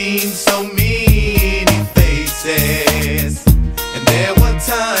 I've seen so many faces, and there were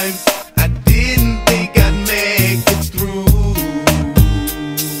times I didn't think I'd make it through.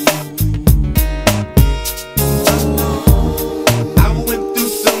 I went through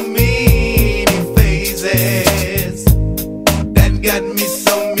so many phases that got me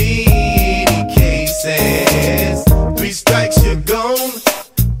so many cases. 3 strikes, you're gone,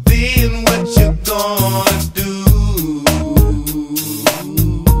 then what you gonna do?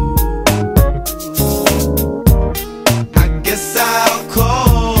 I guess I'll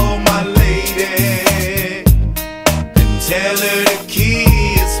call my lady and tell her to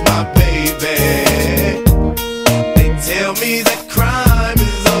kiss my baby. They tell me that crime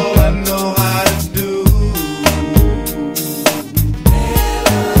is all I know how to do.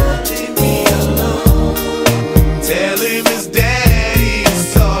 Leave me alone. Tell him his daddy is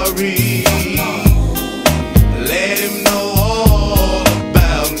sorry. Let him know all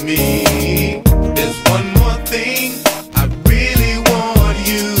about me. There's one more thing I really want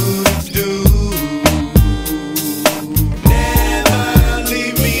you to do. Never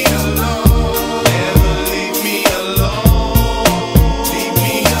leave me alone. Never leave me alone. Leave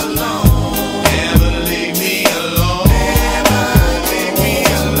me alone. Never leave me alone. Never leave me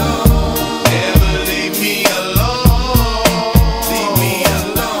alone. Never leave me alone. Leave me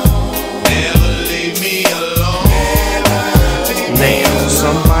alone. Never leave me alone. Now,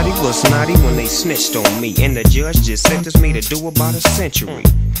 somebody was naughty when they snitched on me, and the judge just sentenced me to do about a century.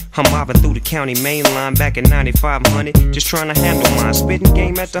 I'm mobbing through the county main line back in 9500, just trying to handle mine. Spitting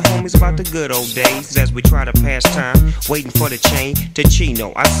game at the homies about the good old days as we try to pass time, waiting for the chain to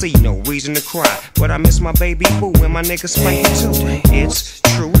Chino. I see no reason to cry, but I miss my baby boo and my niggas spanking too. It's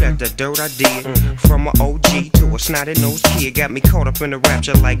true that the dirt I did, from an OG to a snotty-nosed kid, got me caught up in the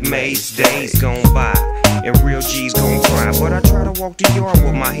rapture like Maze. Days gone by, and real G's gon' cry, but I try to walk the yard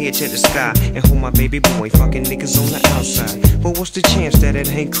with my head to the sky and hold my baby boy fucking niggas on the outside. But what's the chance that it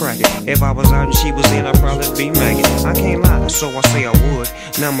ain't cracking? If I was out and she was in, I'd probably be magging. I can't lie, so I say I would.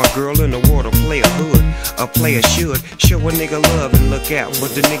 Now my girl in the world a player hood. A player should show a nigga love and look out,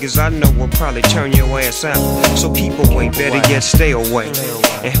 but the niggas I know will probably turn your ass out. So keep away, better yet stay away,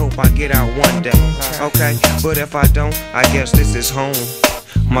 and hope I get out one day. Okay, but if I don't, I guess this is home.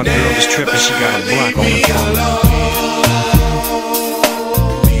 My girl is tripping, she got a block on the phone.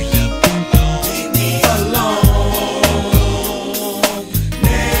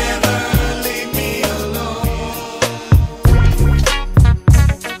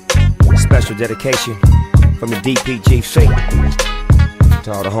 Special dedication from the DPGC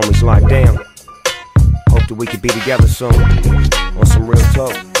to all the homies locked down. Hope that we could be together soon on some real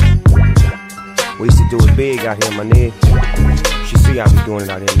talk. We used to do it big out here, my nigga. You see how we doing it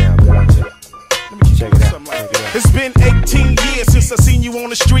out here now, girl. Check it out. It's been 18 years since I seen you on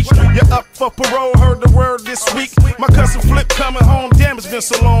the street. You're up for parole, heard the word this week. My cousin Flip coming home, damn it's been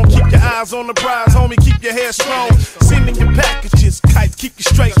so long. Keep your eyes on the prize, homie, keep your hair strong. Sending your packages, kites, keep you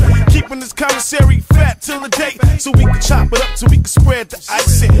straight. Keeping this commissary fat till the date, so we can chop it up, so we can spread the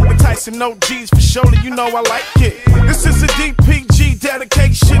icing. Enticing no G's for surely, you know I like it. This is a DPG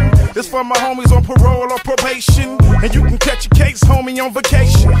dedication. This for my homies on parole or probation, and you can catch your case, homie, on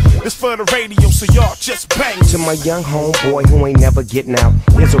vacation. This for the radio, so y'all just bang. To my young homeboy who ain't never getting out,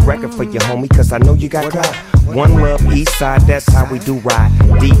 here's a record for you, homie, cause I know you got clout. One love, east side, that's how we do ride.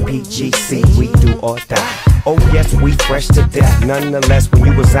 DPGC, we do or die. Oh yes, we fresh to death. Nonetheless, when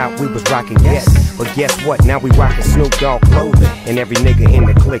you was out, we was rocking yes. But guess what? Now we rocking Snoop Dogg clothing, and every nigga in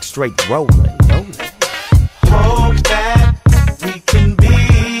the clique straight rolling. Hope that we can be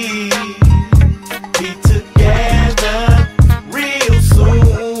together real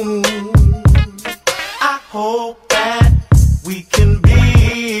soon. I hope that we can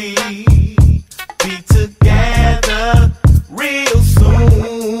be together.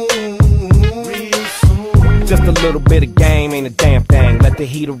 little bit of game ain't a damn thing. Let the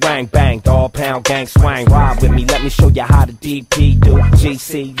heater rang, bang, dog pound gang swang. Ride with me, let me show you how the DP do.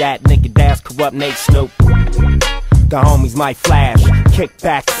 GC, that nigga that's corrupt Nate Snoop. The homies might flash, kick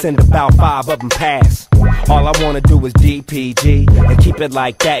back, send about 5 of them pass. All I wanna do is DPG and keep it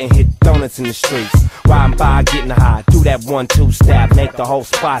like that and hit donuts in the streets. Riding by, getting high, do that 1-2 step, make the whole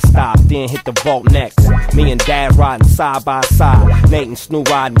spot stop, then hit the vault next. Me and Dad riding side by side, Nate and Snoop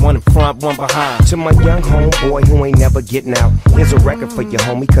riding one in front, one behind. To my young homeboy who ain't never getting out, here's a record for you,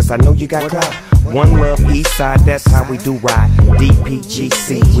 homie, cause I know you got clout. One love, east side, that's how we do ride.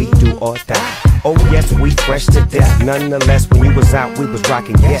 DPGC, we do or die. Oh yes, we fresh to death. Nonetheless, when you was out, we was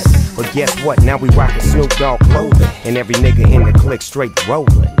rocking yes. But guess what? Now we rocking Snoop Dogg clothing, and every nigga in the clique straight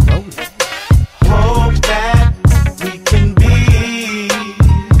rolling. Hope that we can be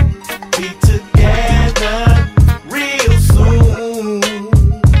together real soon.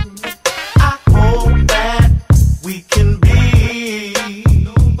 I hope that we can be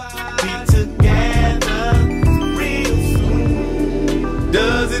together real soon.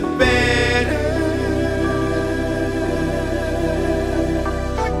 Does it better?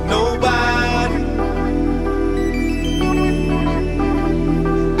 Nobody.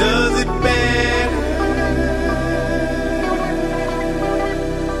 Does it better?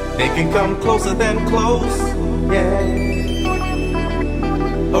 They can come closer than close, yeah.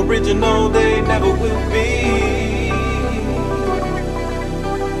 Original they never will be.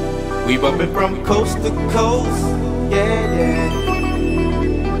 We bumpin' from coast to coast, yeah, yeah.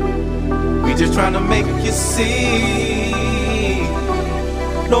 We just tryna make you see.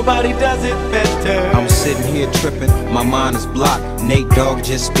 Nobody does it better. I'm sitting here tripping, my mind is blocked. Nate Dogg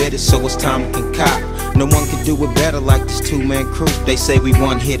just spit it, so it's time to concoct. No one can do it better like this two-man crew. They say we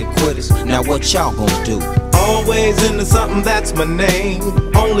one hit quitters, now what y'all gonna do? Always into something, that's my name.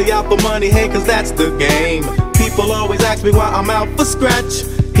 Only out for money, hey, cause that's the game. People always ask me why I'm out for scratch.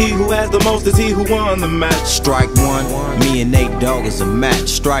 He who has the most is he who won the match. Strike one, me and Nate Dogg is a match.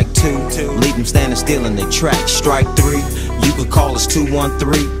 Strike two, leave them standing still in their track. Strike three, you could call us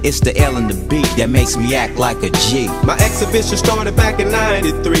 213. It's the L and the B that makes me act like a G. My exhibition started back in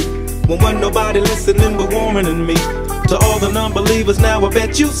 '93, when wasn't nobody listening but warmer than me. To all the non-believers now I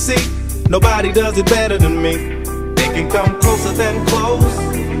bet you see, nobody does it better than me. They can come closer than close,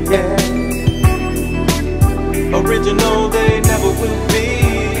 yeah. Original they never will be.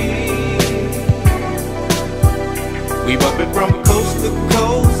 We bumpin' from coast to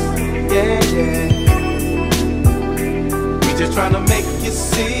coast, yeah, yeah. We just tryna make you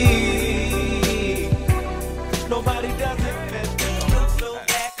see. Nobody does it better.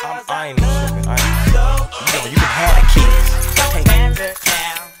 I ain't tripping. You can have the keys. Take it.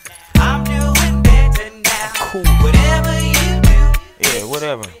 I'm doing better now. Cool. Whatever you do, Yeah,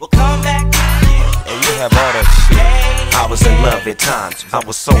 whatever. will come back to you. Yeah, you can have all that shit. I was in love at times, I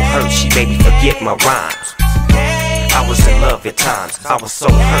was so hurt, she made me forget my rhymes. I was in love at times, I was so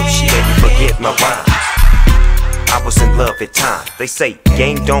hurt, she made me forget my rhymes. I was in love at times. They say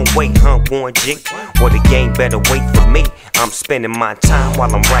game don't wait, huh, Warren G? Well, the game better wait for me. I'm spending my time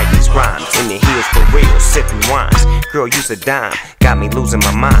while I'm writing these rhymes. In the hills for real, sipping wines. Girl, use a dime, got me losing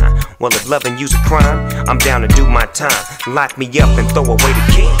my mind. Well, if loving you's a crime, I'm down to do my time. Lock me up and throw away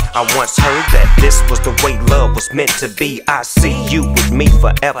the key. I once heard that this was the way love was meant to be. I see you with me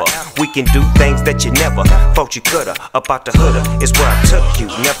forever. We can do things that you never thought you coulda. Up out the hooda is where I took you,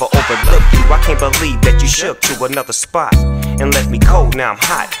 never overlooked you. I can't believe that you shook to another spot and left me cold. Now I'm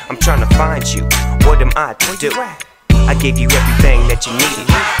hot, I'm trying to find you. What am I to do? I gave you everything that you needed.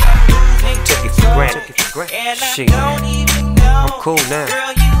 Took it for granted. Shit, I'm cool now.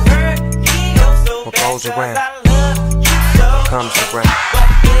 What goes around comes around.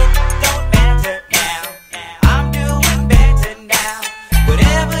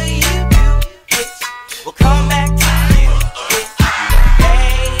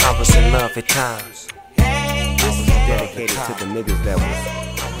 I was in love at times. I was dedicated to the niggas that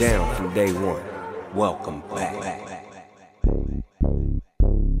was down from day one. Welcome back.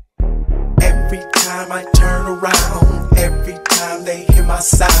 Every time I turn around, every time they hear my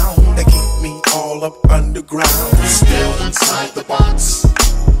sound, they keep me all up underground, still inside the box.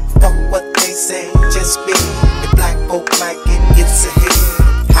 Fuck what they say, just be. If black folk like it, it's a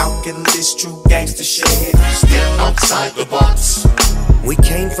hit. How can this true gangster shit still outside the box? We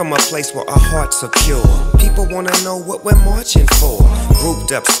came from a place where our hearts are pure. People wanna know what we're marching for.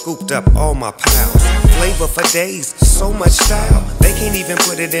 Grouped up, scooped up all my pals. Flavor for days, so much style. They can't even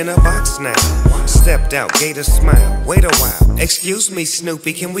put it in a box now. Stepped out, gave a smile, wait a while. Excuse me,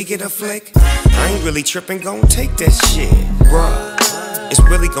 Snoopy, can we get a flick? I ain't really tripping, gon' take that shit. Bruh, it's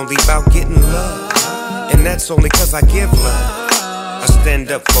really gon' leave out getting love. And that's only cause I give love. I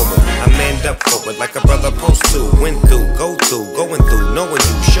stand up for it, I manned up for it like a brother supposed to. Went through, go through, going through, knowing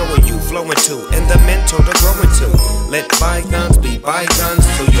you, showing you, flowing to, and the mentor to growing to. Let bygones be bygones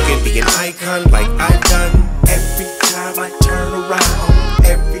so you can be an icon like I've done. Every time I turn around,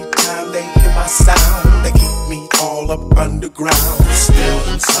 every time they hear my sound, they keep me all up underground,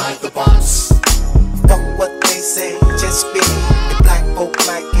 still inside the box. Fuck what they say, just be the black folk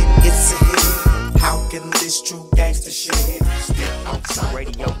like it, it's a hit. How can this true gangster shit still outside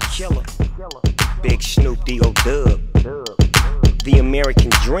radio killer, Big Snoop Dogg, the American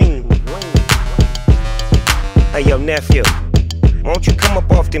dream. Hey yo nephew, why don't you come up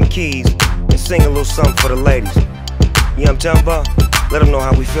off them keys and sing a little something for the ladies? You know what I'm talking about? Let them know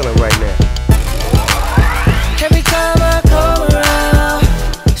how we feeling right now. Every time I come around,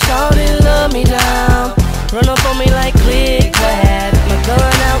 shawty love me down. Run up on me like click clack, my gun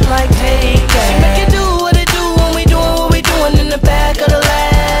out like take that. She make it do what it do when we doing what we doing in the back of the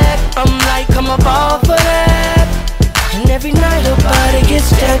lag. I'm like, come up off of that. And every night her body gets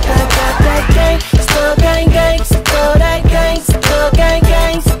jacked. I got that gang, still gang gang, still that gang, still gang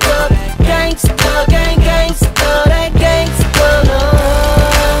gang, still gang, still gang gang, still that gang, still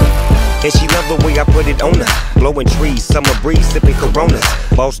love. And she love the way I put it on her. Blowing trees, summer breeze, sipping Coronas.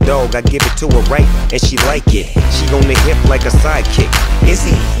 Boss dog, I give it to her right, and she like it. She on the hip like a sidekick. Is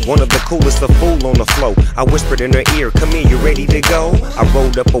he one of the coolest, a fool on the flow? I whispered in her ear, come here, you ready to go? I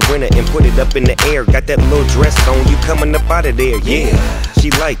rolled up a winner and put it up in the air. Got that little dress on, you coming up out of there, yeah.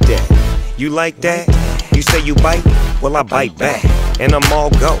 She like that. You like that? You say you bite? Well, I bite back, and I'm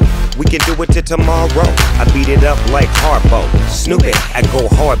all go. We can do it till tomorrow. I beat it up like Harpo. Snoop it, I go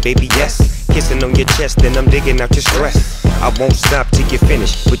hard, baby, yes. Kissing on your chest, then I'm digging out your stress. I won't stop till you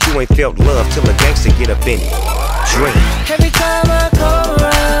finish, but you ain't felt love till a gangster get up in it. Drink. Every time I come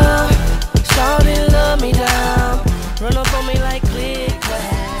around, shawty love me down. Run up on me like click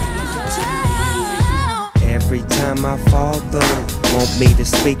clack. Every time I fall through, want me to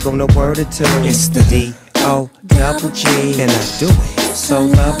speak on a word or two. It's the D-O-double-G, and I do it so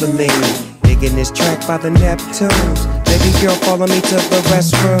lovely. Digging this track by the Neptunes. Baby girl, follow me to the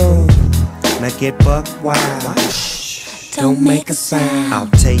restroom. Now get buck wild. Don't make a sound. I'll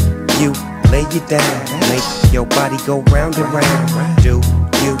take you, lay you down, make your body go round and round. Do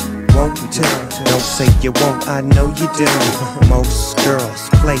you want to? Don't say you won't, I know you do. Most girls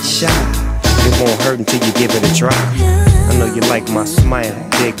play shy. It won't hurt until you give it a try. I know you like my smile,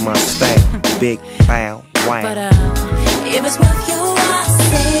 dig my style, big bow wow. But if it's worth your while,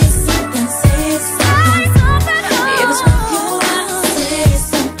 say something, say something. If it's worth your while, say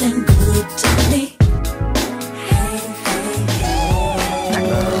something good to me.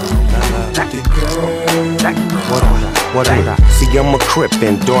 What I see, I'm a crip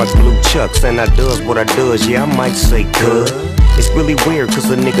in dark blue chucks, and I does what I does, yeah, I might say good. It's really weird cause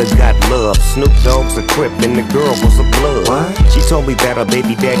a nigga got love. Snoop Dogg's a crip and the girl was a blood. What? She told me that her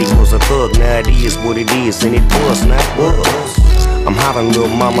baby daddy was a thug. Now it is what it is, and it was not was. I'm hollering little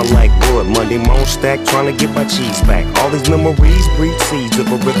mama like wood. Monday morning stack, trying to get my cheese back. All these memories breed seeds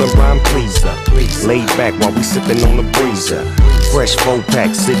of a rhythm rhyme pleaser. Laid back while we sipping on the breezer. Fresh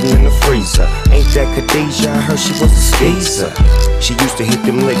 4-pack sitting in the freezer. Ain't that Khadijah? I heard she was a skeezer. She used to hit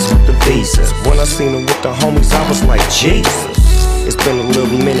them licks with the visas. When I seen her with the homies, I was like, Jesus. It's been a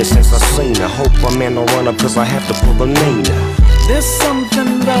little minute since I seen her. Hope my man don't run up cause I have to pull a Nina. There's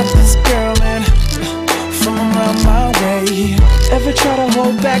something about this girl, man, from around my way. Ever try to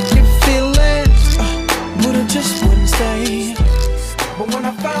hold back your feelings, but it just wouldn't stay. But when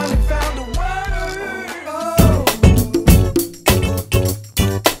I finally found a word,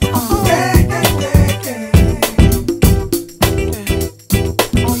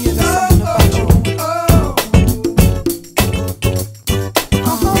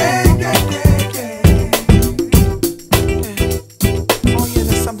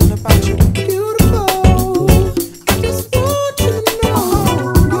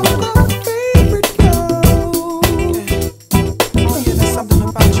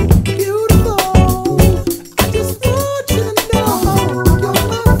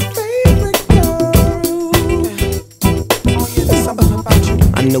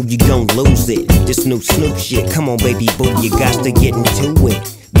 I know you gon' lose it. This new Snoop shit, come on baby boo, you got to get into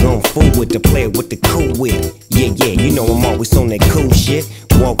it. Going forward to play it with the cool wit. Yeah, you know I'm always on that cool shit.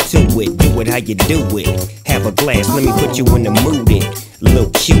 Walk to it, do it how you do it. Have a glass, let me put you in the mood it. Little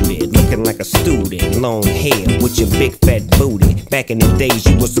cutie, looking like a student. Long hair with your big fat booty. Back in the days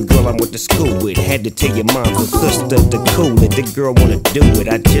you was the girl I went to school with. Had to tell your mom and sister to cool it. The girl wanna do it,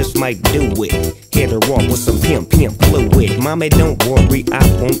 I just might do it. Hit her off with some pimp fluid. Mommy, don't worry, I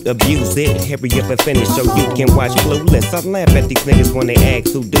won't abuse it. Hurry up and finish so you can watch Clueless. I laugh at these niggas when they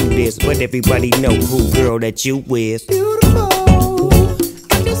ask who do this, but everybody know who girl that you is. Beautiful.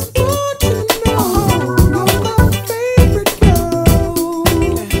 I just want you to know you're my favorite girl.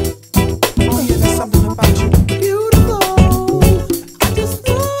 Oh yeah, there's something about you. Beautiful. I just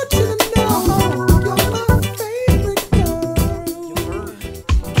want you to know you're my favorite girl.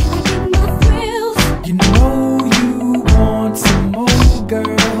 You know you want some more,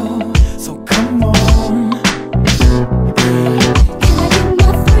 girl. So come on.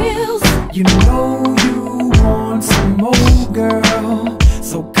 You know you want some more, girl.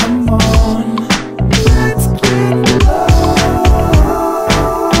 So come on, let's get low.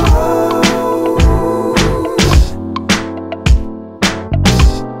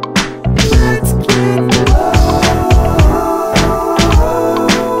 Let's get low.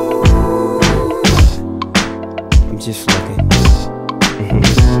 I'm just looking.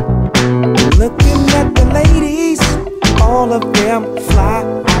 Looking at the ladies, all of them fly.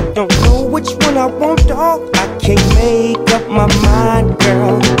 I don't know which one I want, dog. I can't make up my mind,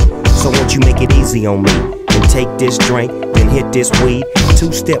 girl. So won't you make it easy on me and take this drink, then hit this weed.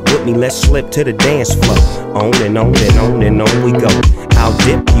 Two-step with me, let's slip to the dance floor. On and on and on and on we go. I'll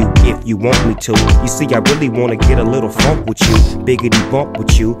dip you if you want me to. You see, I really wanna get a little funk with you, biggity bump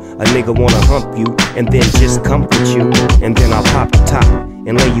with you. A nigga wanna hump you and then just comfort you. And then I'll pop the top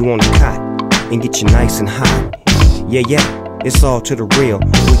and lay you on the cot and get you nice and hot. Yeah, yeah, it's all to the real.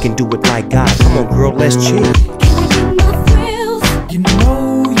 We can do it like God. Come on, girl, let's chill. You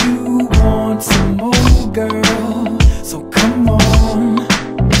know you want some more, girl. So come on.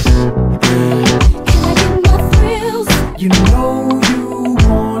 You know you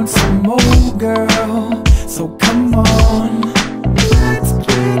want some more, girl. So come on. Let's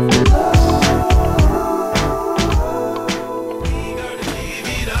get low.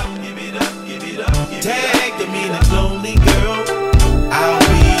 Tag to me, the lonely girl. I'll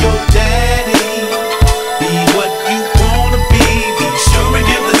be your daddy. Be what you wanna be. Be sure and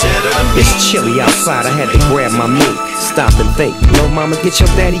give the cheddar to me. It's chilly outside, I had to grab my mink. Stop and think, no mama, get your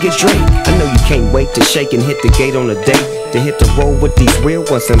daddy a drink. I know you can't wait to shake and hit the gate on a date. To hit the road with these real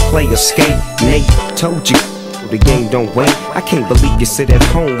ones and play a skate. Nate told you, the game don't wait. I can't believe you sit at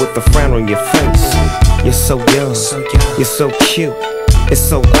home with a frown on your face. You're so young, you're so cute. It's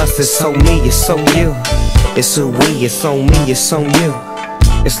so us, it's so me, it's so you. It's who we, it's on me, it's on you.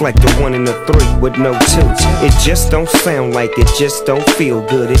 It's like the 1 and the 3 with no 2. It just don't sound like it, just don't feel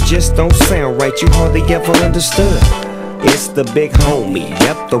good. It just don't sound right, you hardly ever understood. It's the big homie,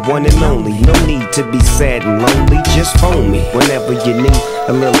 yep, the one and only. No need to be sad and lonely, just phone me whenever you need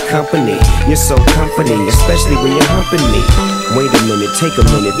a little company. You're so company, especially when you're humping me. Wait a minute, take a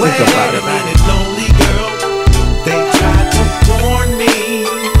minute, think about it. Wait a minute, lonely girl. They tried to warn me.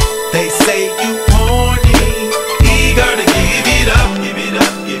 They say you horny. Eager to give it up, give it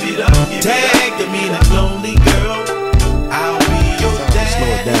up, give it up. Tag to me, the lonely girl. I'll be your daddy. Slow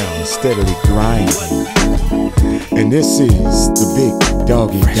it down, steadily grinding. And this is the big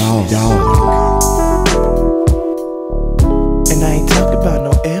doggy dog. And I ain't talked about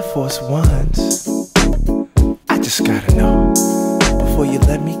no Air Force Ones. I just gotta know before you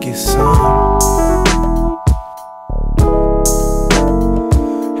let me get some.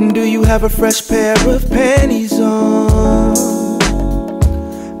 Do you have a fresh pair of panties on?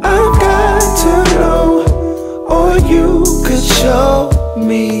 I've got to know, or you could show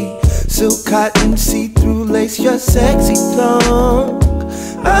me. Silk cotton, see-through lace, your sexy thong.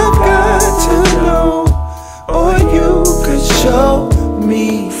 I've got to know, or you could show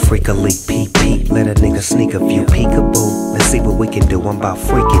me. Freakily peep peep, let a nigga sneak a view. Peekaboo, let's see what we can do. I'm about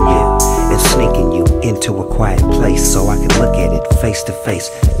freaking you and sneaking you into a quiet place so I can look at it face to face.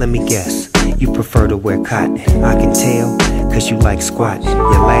 Let me guess, you prefer to wear cotton. I can tell, cause you like squatting.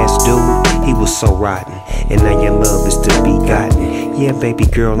 Your last dude, he was so rotten, and now your love is to be gotten. Yeah, baby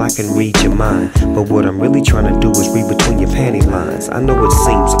girl, I can read your mind, but what I'm really trying to do is read between your panty lines. I know it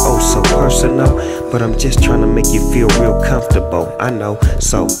seems oh so personal, but I'm just trying to make you feel real comfortable. I know,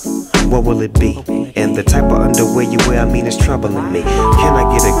 so what will it be? And the type of underwear you wear, I mean, it's troubling me. Can I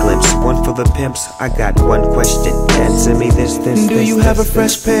get a glimpse? One for the pimps? I got one question. Answer me this. Do you have a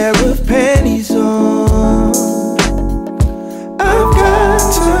fresh pair of panties on? I've got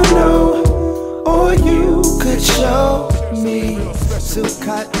to know, or you could show me. Silk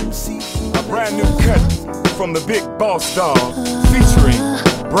cotton, see-through. A brand new cut from the big boss dog, featuring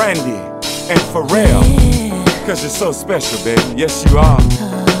Brandy and Pharrell. Cause you're so special, baby. Yes, you are.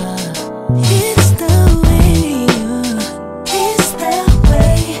 It's the way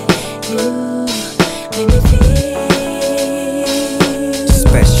you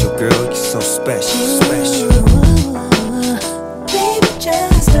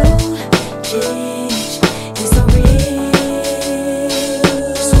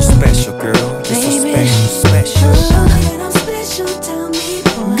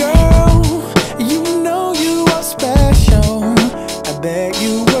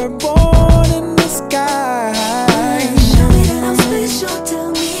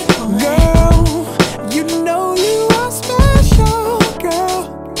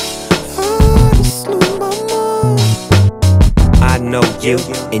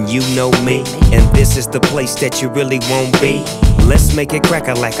and you know me, and this is the place that you really won't be. Let's make it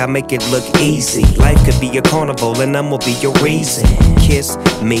cracker like I make it look easy. Life could be a carnival and I'ma be your reason. Kiss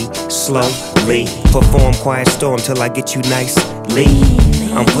me slowly, perform quiet storm till I get you nicely.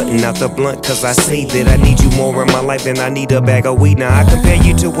 I'm putting out the blunt cause I see that I need you more in my life than I need a bag of weed. Now I compare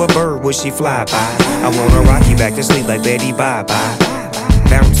you to a bird when she fly by. I wanna rock you back to sleep like Betty Bye-Bye.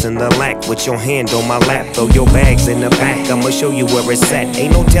 Bouncing the lack with your hand on my lap. Throw your bags in the back, I'ma show you where it's at.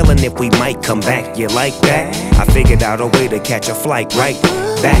 Ain't no telling if we might come back. You like that? I figured out a way to catch a flight right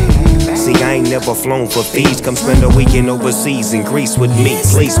back. See, I ain't never flown for fees. Come spend a weekend overseas in Greece with me,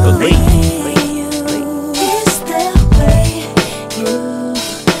 please believe.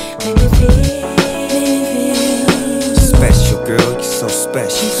 Special girl, you're so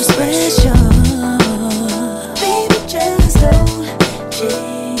special.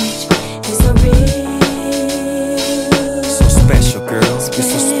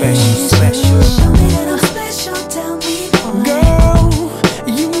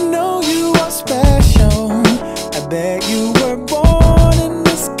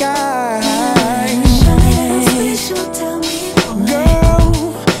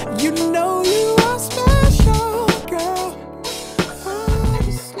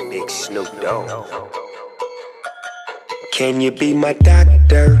 Snoop Dogg. Can you be my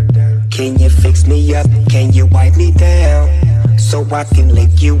doctor? Can you fix me up? Can you wipe me down? So I can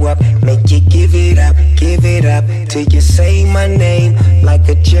lick you up, make you give it up till you say my name like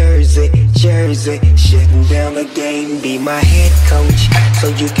a jersey. Shutting down the game, be my head coach, so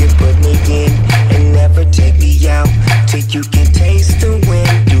you can put me in and never take me out till you can taste the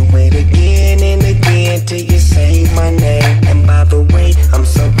wind. Do it again and again till you say my name. And by the way, I'm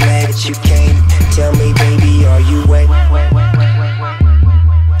so glad that you came. Tell me, baby, are you wet?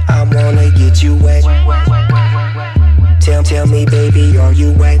 I wanna get you wet. Tell me, baby, are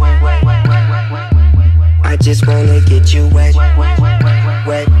you wet? I just wanna get you wet.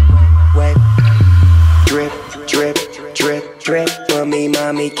 Wet. Drip, drip, drip, drip. For me,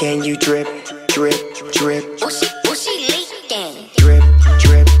 mommy, can you drip, drip, drip? What's she leaking? Drip,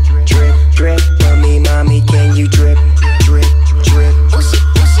 drip, drip, drip. For me, mommy, can you drip, drip, drip? What's she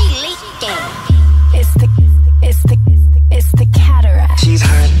leaking? It's the cataract. She's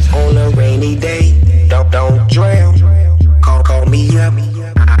hot on a rainy day. Don't drown. Call me up.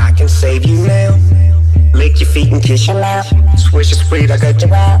 I can save you now. Lick your feet and kiss your mouth. Swish is sweet, I got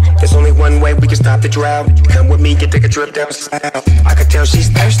you out. There's only one way we can stop the drought. Come with me, take a trip down south. I can tell she's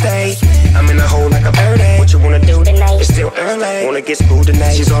thirsty. I'm in a hole like a birdie. What you wanna do tonight? It's still early. Wanna get school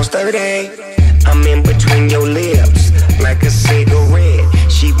tonight? She's all sturdy. I'm in between your lips like a cigarette.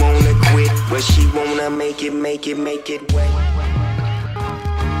 She wanna quit, but she wanna make it wet.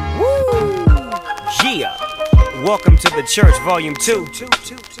 Woo! Yeah. Welcome to the church, volume 2.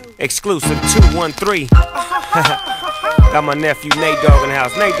 Exclusive 213. Got my nephew Nate Dogg in the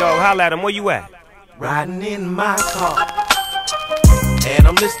house. Nate Dogg, holla at him, where you at? Riding in my car, and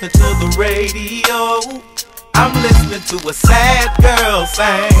I'm listening to the radio. I'm listening to a sad girl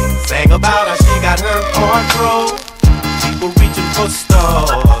sang about how she got her heart broke. People reaching for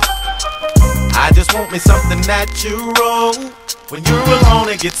stars. I just want me something natural. When you're alone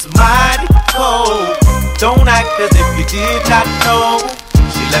it gets mighty cold. Don't act as if you did not know.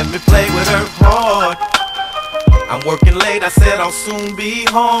 She let me play with her heart. I'm working late, I said I'll soon be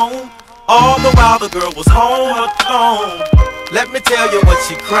home. All the while the girl was home alone. Let me tell you what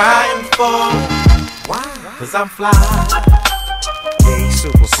she crying for. Why? Cause I'm fly. Yeah, he's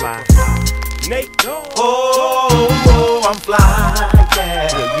super fly. Nate Dogg. Oh, I'm fly,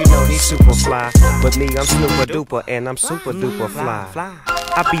 yeah, you know he's super fly. But me, I'm super duper, and I'm super duper fly.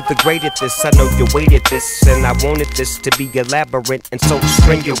 I be the great at this, I know you waited this, and I wanted this to be elaborate and so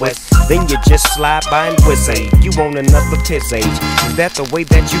strenuous. Then you just slide by and whiz age. You want another piss age. Is that the way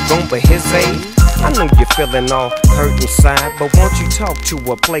that you gon' be his age? I know you're feeling all hurt inside, but won't you talk to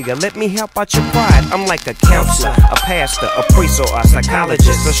a player? Let me help out your pride. I'm like a counselor, a pastor, a priest, or a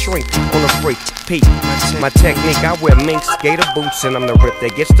psychologist, a shrink on a freak peak. My technique, I wear minks, gator boots, and I'm the rip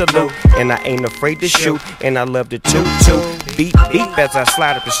that gets the loot. And I ain't afraid to shoot, and I love to toot. Beat as I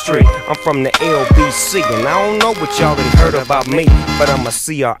slide up the street. I'm from the LBC, and I don't know what y'all done heard about me, but I'm a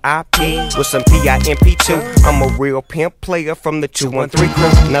R.I.P with some PIMP too. I'm a real pimp player from the 213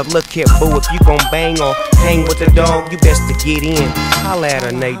 crew. Now look here, boo, if you gon' bang or hang with the dog, you best to get in. Holla at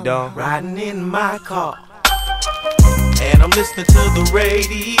her, Nate Dogg. Riding in my car, and I'm listening to the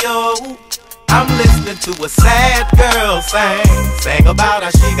radio. I'm listening to a sad girl sang about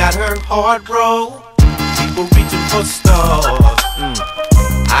how she got her heart broke. People reaching for stars.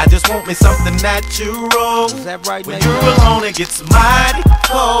 I just want me something natural. Is that right, when nigga? you're alone, it gets mighty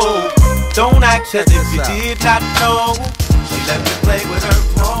cold. Don't act as if you did not know. She let me play with her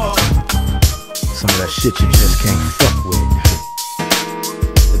paw. Some of that shit you just can't fuck with.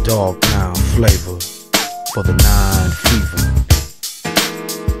 The dog pound flavor for the 9 fever.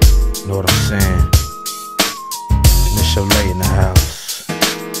 Know what I'm saying? Miss Cholet in the house.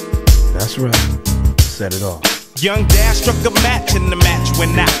 That's right. Set it off. Young Dad struck a match and the match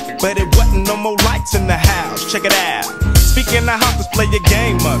went out, but it wasn't no more lights in the house. Check it out. Speaking of house, let's play a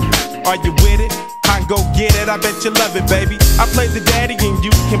game of it. Are you with it? I can go get it, I bet you love it, baby. I play the daddy and you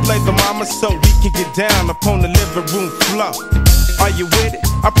can play the mama, so we can get down upon the living room floor. Are you with it?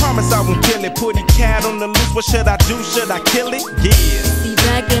 I promise I won't kill it. Put a cat on the loose, what should I do? Should I kill it? Yeah. See,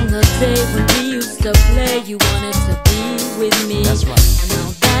 back in the day when we used to play, you wanted to be with me. That's right. And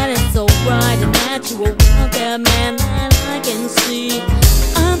now that is so right and natural, out there, man, that I can see.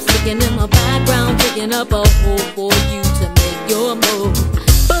 I'm sticking in my background, picking up a hole for you to make your move.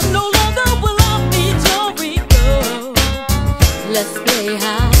 But no longer will I be your Rico. Let's play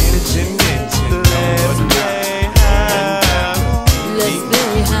high. Let's play high. Let's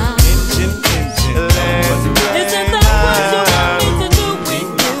play high. Isn't that what you want me to do with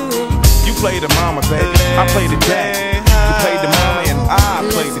you? You play the mama, baby. I play the daddy. You play the mama and I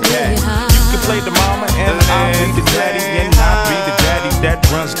play the daddy. You can play the mama and I'll be the daddy, and I'll be the daddy that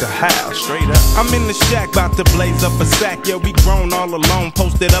runs the house. Straight up. I'm in the shack, about to blaze up a sack. Yeah, we grown all alone,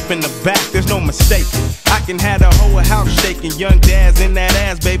 posted up in the back. There's no mistaking. I can have the whole house shaking. Young Dad's in that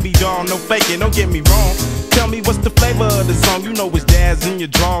ass, baby doll, no faking. Don't get me wrong. Tell me what's the flavor of the song. You know it's Dad's in your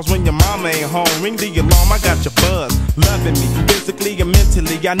drawers when your mama ain't home. Ring the alarm, I got your buzz. Loving me, physically and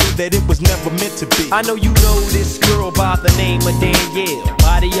mentally. I knew that it was never meant to be. I know you know this girl by the name of Danielle.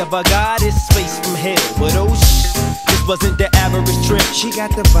 Body of a goddess, face from hell. But oh this wasn't the average trip. She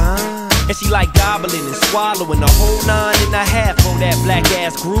got the vibe. And she like gobbling and swallowing a whole 9.5 for that black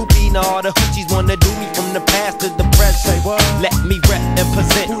ass groupie. Now all the hoochies wanna do me from the past to the present. Let me rep and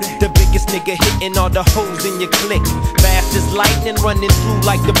present the biggest nigga hitting all the hoes in your clique. Fast as lightning running through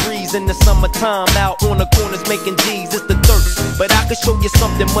like the breeze in the summertime. Out on the corners making G's, it's the thirst. But I could show you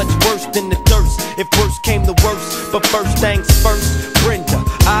something much worse than the thirst if worst came to worst. But first things first, Brenda,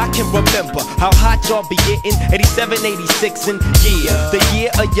 I can remember how hot y'all be getting 87, 86, and yeah, the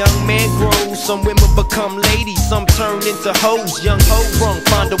year a young man grows. Some women become ladies, some turn into hoes. Young hoes wrong,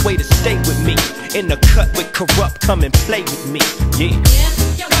 find a way to stay with me. In the cut with corrupt, come and play with me. Yeah.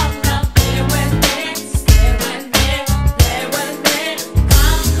 If you wanna play with me, stay with me, play with me.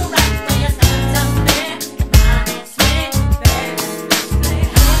 Come correct when you start something. My sweet baby, let's play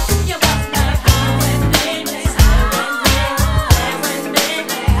high. If you wanna play with me, stay with me, play with me.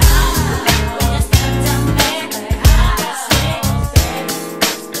 Come correct when you start something. My sweet baby,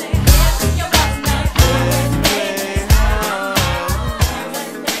 let's play high. If you wanna play with me,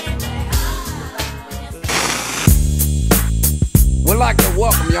 We'd like to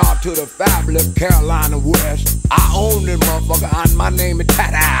welcome y'all to the fabulous Carolina West. I own this motherfucker, and my name is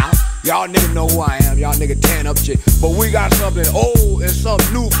Tata. Y'all niggas know who I am, y'all niggas tan up shit. But we got something old and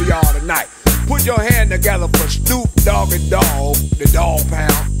something new for y'all tonight. Put your hand together for Snoop Dogg and Dog, the Dog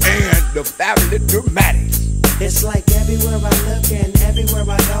Pound, and the fabulous Dramatics. It's like everywhere I look and everywhere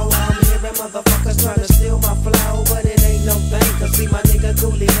I go, I'm hearing motherfuckers trying to steal my flow, but it ain't no thing, cause see my nigga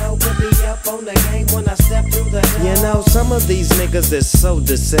Coolio put me up on the game when I step through the door. You know, some of these niggas is so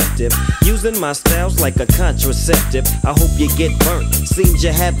deceptive, using my styles like a contraceptive. I hope you get burnt, seems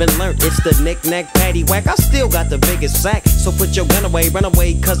you haven't learned. It's the knick-knack, paddywhack, I still got the biggest sack. So put your gun away, run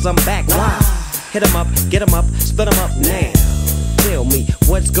away, cause I'm back. Why? Hit 'em up, get 'em up, split 'em up now. Tell me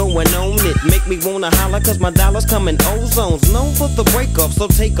what's going on, it make me wanna holler, cause my dollars come in ozones. Known for the break off, so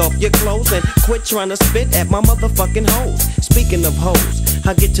take off your clothes and quit trying to spit at my motherfucking hoes. Speaking of hoes,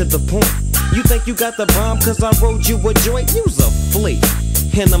 I get to the point. You think you got the bomb cause I rode you a joint? You's a flea,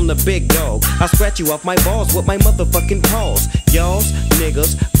 and I'm the big dog. I scratch you off my balls with my motherfucking paws. Y'all's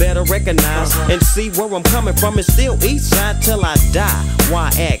niggas better recognize and see where I'm coming from. It's still east side till I die.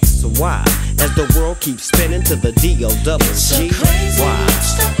 YXY, as the world keeps spinning to the D-O-double-G. It's a crazy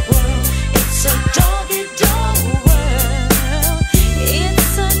mixed-up world. It's a doggy-dog world.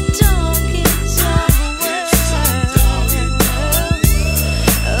 It's a doggy-dog world.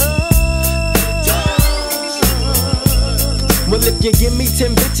 Well, if you Give me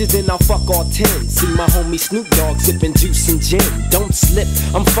 10 bitches and I'll fuck all 10. See my homie Snoop Dogg sipping juice and gin. Don't slip,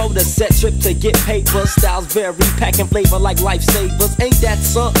 I'm for the set trip to get paper. Styles vary, packing flavor like lifesavers. Ain't that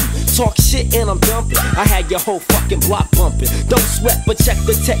something? Talk shit and I'm dumping. I had your whole fucking block bumping. Don't sweat, but check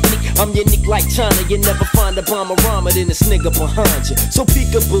the technique. I'm unique like China. You never find a bomber rhymer than this nigga behind you. So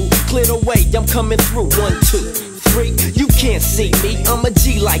peekaboo, clear the way, I'm coming through. 1, 2, 3, you can't see me. I'm a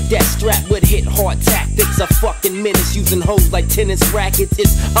G like that, strapped with hit hard tactics. A fucking menace using hoes like tennis rackets.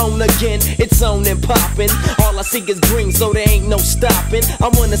 It's on again, it's on and popping. All I see is green, so there ain't no stopping. I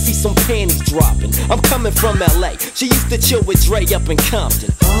wanna see some panties dropping. I'm coming from LA. She used to chill with Dre up in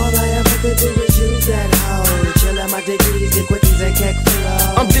Compton. All I ever could do is use that hoe. Chill out my degrees, get quickies and keck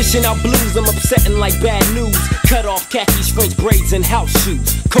flow. I'm dishing out blues, I'm upsetting like bad news. Cut off khakis, French braids, and house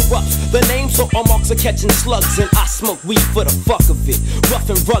shoes. Corrupts the name, so all marks are catching slugs. And I smoke weed for the fuck of it. Rough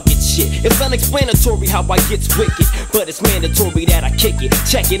and rugged shit. It's unexplanatory how I gets wicked, but it's mandatory that I kick it.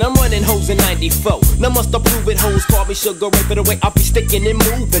 Check it, I'm running hoes in 94. Now must approve it, hoes call me sugar ray for the way I'll be sticking and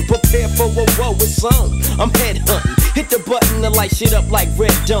moving. Prepare for a woe, it's on. I'm head hunting. Hit the button to light shit up like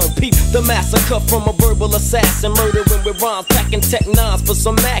Red Dome. Peep the massacre from a verbal assassin. Murdering with rhymes, packing tech nines for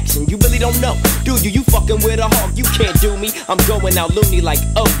some action. You really don't know, do you? You fucking with a hawk, you can't do me. I'm going out loony like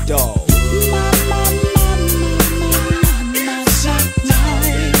O-Dog.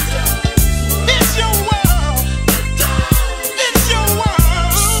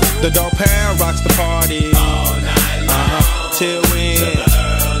 The dog pound rocks the party all night long, till we end.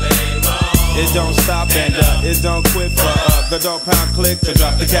 It don't stop and it don't quit for up. The dog pound click to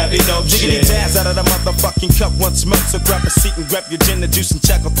drop the cabbie dope shit. Jiggity jazz out of the motherfucking cup once more. So grab a seat and grab your gin and juice and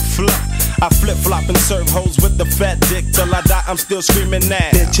check out the flow. I flip flop and serve hoes with the fat dick till I die. I'm still screaming now.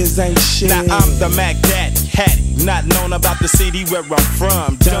 Bitches ain't shit. Now I'm the Mac Daddy, Hattie, not known about the city where I'm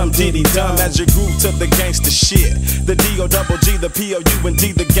from. Dumb diddy dumb as you groove to the gangster shit. The D-O-double-G, the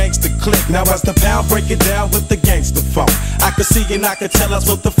P-O-U-N-D, the gangster click. Now as the pound break it down with the gangster funk. I can see and I can tell us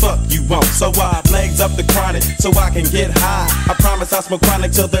what the fuck you want. So I legs up the chronic so I can get high. I promise I'll smoke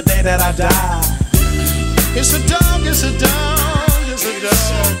chronic till the day that I die. It's a dog, it's a dog, it's a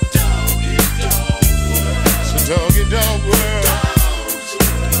dog. It's a doggy dog world.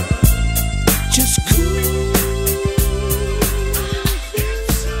 Just cool.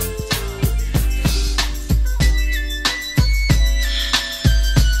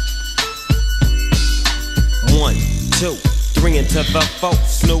 One, two, three into the four.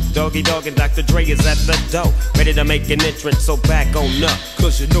 Snoop Doggy Dogg and Dr. Dre is at the door, ready to make an entrance, so back on up,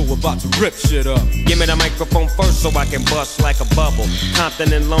 cause you know we're about to rip shit up. Give me the microphone first so I can bust like a bubble.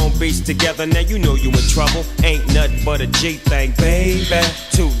 Compton and Long Beach together, now you know you in trouble. Ain't nothing but a G thing, baby.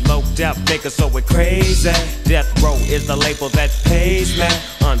 Too low out niggas, so we're crazy. Death Row is the label that pays me.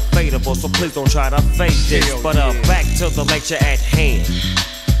 Unfadable, so please don't try to fake this. But back to the lecture at hand.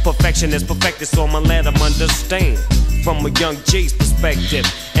 Perfection is perfected, so I'ma let them understand from a young G's perspective.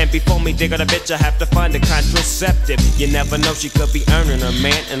 And before me dig on a bitch, I have to find a contraceptive. You never know, she could be earning her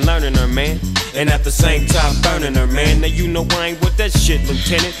man and learning her man, and at the same time burning her man. Now you know I ain't with that shit,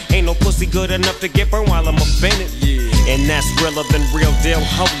 Lieutenant. Ain't no pussy good enough to get burned while I'm offended. And that's realer than real deal,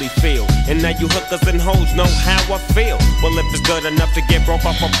 Holyfield. And now you hookers and hoes know how I feel. Well, if it's good enough to get broke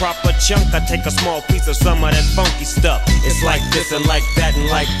off a proper chunk, I take a small piece of some of that funky stuff. It's like this and like that and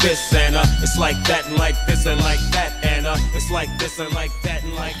like this, and it's like that and like this and like that, and it's like this and like that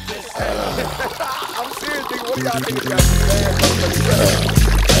and like this. I'm serious, nigga. What do y'all niggas got some bad motherfuckers?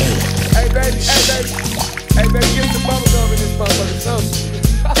 Hey, baby. Hey, baby, get some bubble gum in this motherfucker. Something.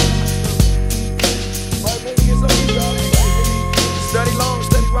 Right, baby, get some of these dog. Study long,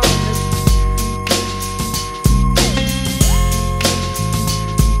 study wrong, nigga.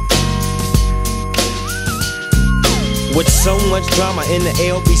 With so much drama in the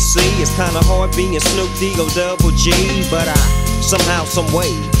LBC, it's kinda hard being Snoop D-O-double-G. But I somehow,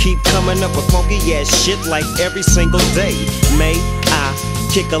 someway keep coming up with funky ass shit like every single day. May I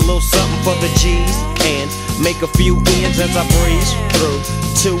kick a little something for the G's and make a few ends as I breeze through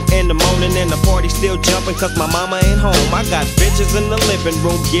 2 in the morning and the party still jumping cause my mama ain't home. I got bitches in the living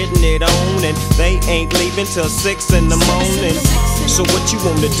room getting it on, and they ain't leaving till 6 in the morning. So what you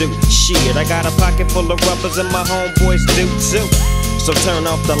wanna do? Shit, I got a pocket full of rubbers and my homeboys do too. So turn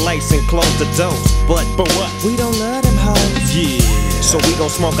off the lights and close the doors. But what? We don't love them hoes. Yeah. So we gon'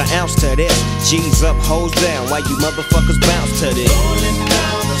 smoke an ounce to this. G's up, hoes down, while you motherfuckers bounce to this. Rolling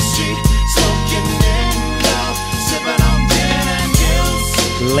down the street, smoking in love, sipping on gin and juice.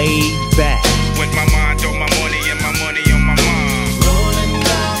 Laid back. With my mind on my money and my money on my mind. Rolling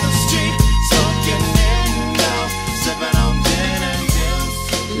down the street, smoking in love, sipping on gin and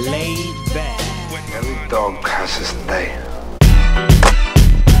juice. Laid back. Every dog has his day.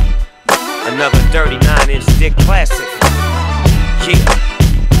 Another 39-inch dick classic. Yeah.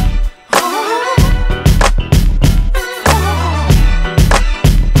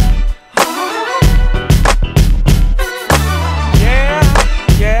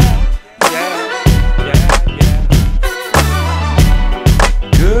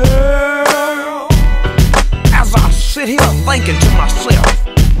 Thinking to myself,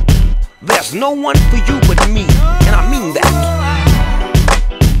 there's no one for you but me, and I mean that.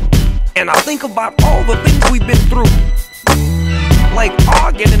 And I think about all the things we've been through, like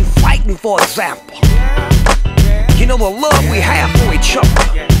arguing and fighting, for example. You know, the love we have for each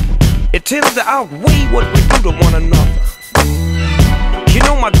other, it tends to outweigh what we do to one another. You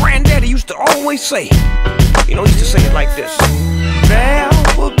know, my granddaddy used to always say, he used to say it like this: there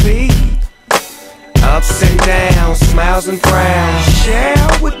will be ups and downs, smiles and frowns. Share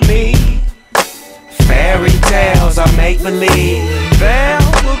with me fairy tales I make believe. There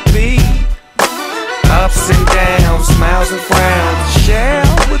will be ups and downs, smiles and frowns. Share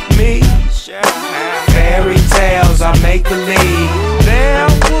with me fairy tales I make believe. There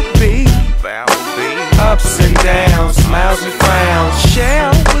will be ups and downs, smiles and frowns.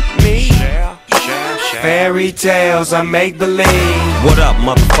 Share with me fairy tales I make believe. What up,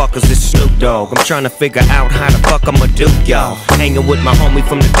 motherfuckers? It's Snoop Dogg. I'm trying to figure out how the fuck I'ma do, y'all. Hanging with my homie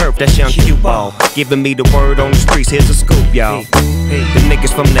from the turf, that's young Q-Ball. Giving me the word on the streets, here's a scoop, y'all. The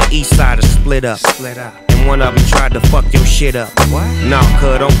niggas from the east side are split up. And one of them tried to fuck your shit up. Nah,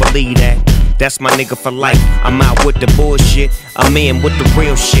 cuz, don't believe that. That's my nigga for life. I'm out with the bullshit, I'm in with the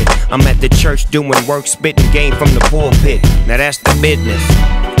real shit. I'm at the church doing work, spitting game from the pulpit. Now that's the business,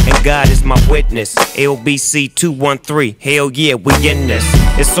 and God is my witness. LBC 213, hell yeah, we in this.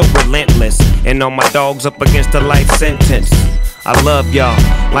 It's so relentless, and all my dogs up against a life sentence. I love y'all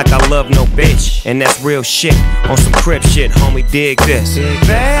like I love no bitch, and that's real shit. On some crib shit, homie, dig this.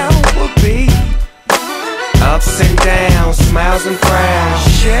 There will be ups and downs, smiles and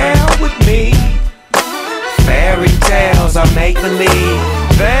frowns. Share with me fairy tales I make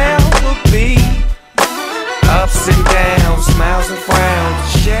believe. There will be ups and downs, smiles and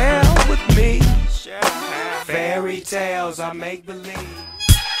frowns. Share with me fairy tales I make believe.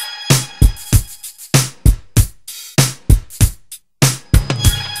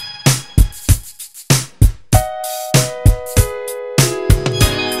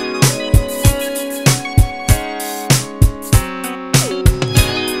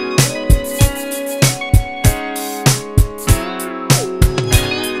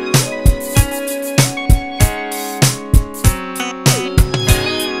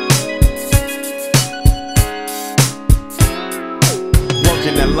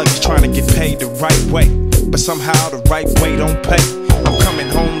 Trying to get paid the right way, but somehow the right way don't pay. I'm coming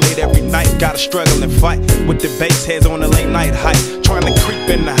home late every night, gotta struggle and fight with the bass heads on the late night hike. Trying to creep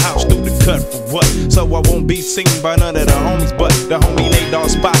in the house through the cut for what? So I won't be seen by none of the homies, but the homie Nate Dogg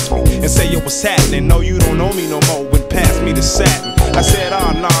spots me and say, yo, what's happening? No, you don't know me no more, when pass me the satin. I said,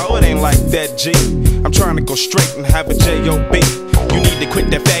 oh nah, it ain't like that, G. I'm trying to go straight and have a J.O.B. You need to quit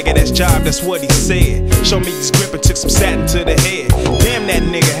that faggot ass job, that's what he said. Show me his grip and took some satin to the head. Damn, that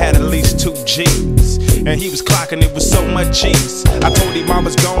nigga had at least 2 G's, and he was clocking it with so much cheese. I told him I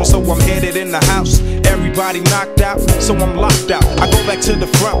was gone, so I'm headed in the house. Everybody knocked out, so I'm locked out. I go back to the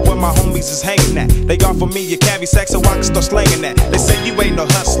front where my homies is hanging at. They offer me a cavi sack so I can start slanging that. They say you ain't no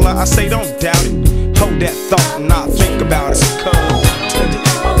hustler, I say don't doubt it. Hold that thought and I'll think about it, cuz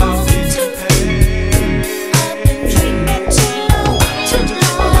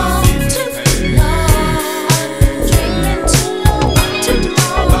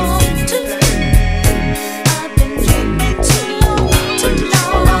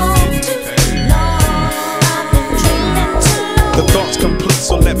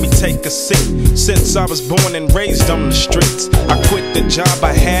take a seat. Since I was born and raised on the streets, I quit the job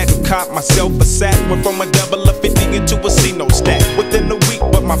I had and caught myself a sack. Went from a double of 50 into a C-no stack within a week,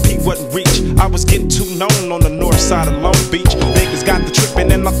 but my peak wasn't reach. I was getting too known on the north side of Long Beach. Niggas got the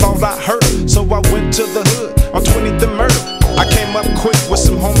trippin' and I thought I heard it, so I went to the hood on 20th and Murder. I came up quick with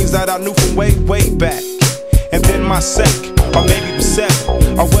some homies that I knew from way, way back. And then my sec, or maybe it was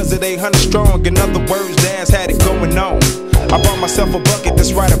 7, or was it 800 strong? In other words, Daz had it going on. I bought myself a bucket,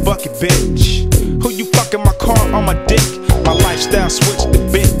 that's right, a bucket, bitch. Who you fucking my car on my dick? My lifestyle switched a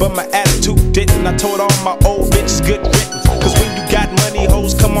bit, but my attitude didn't. I told all my old bitches good riddance, cause when you got money,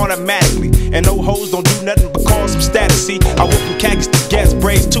 hoes come automatically, and no hoes don't do nothing but cause some status. See, I went from khakis to gas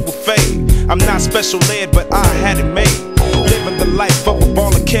braids to a fade. I'm not special ed, but I had it made. Living the life of a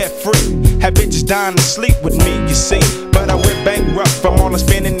baller carefree. Had bitches dying to sleep with me, you see. But I went bankrupt from all the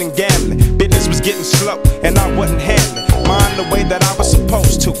spending and gambling. Business was getting slow, and I wasn't handling mine the way that I was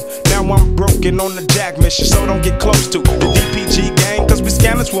supposed to. Now I'm broke working on the jack mission, so don't get close to the DPG gang, cause we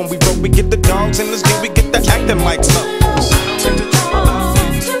scammers when we broke. We get the dogs in this game, we get the acting like slow.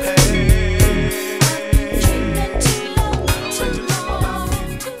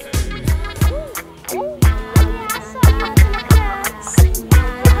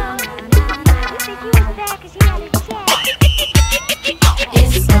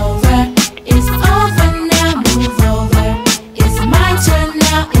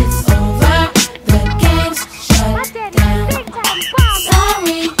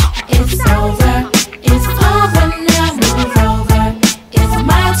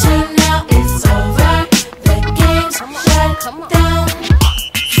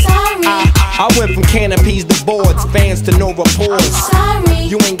 I went from canopies to boards, fans to no reports.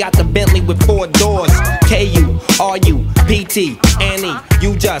 You ain't got the Bentley with 4 doors. K-U-R-U-P-T, Annie,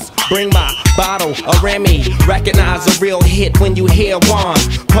 you just bring my bottle of Remy. Recognize a real hit when you hear one.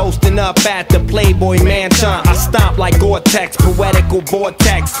 Posting up at the Playboy Mansion. I stomp like Gore-Tex, poetical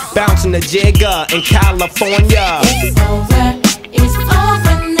vortex. Bouncing the jigger in California. It's over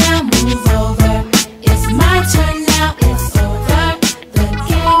now, move over. It's my turn now, it's over. The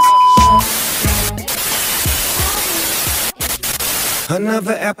game's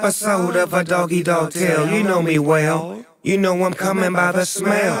Another episode of a doggy dog tale. You know me well. You know I'm coming by the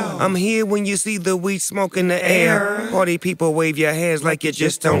smell. I'm here when you see the weed smoke in the air. Party people wave your hands like you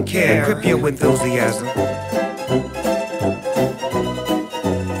just don't care. Grip your enthusiasm.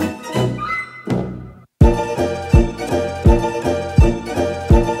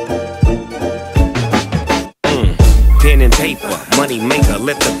 Pen and paper, money maker,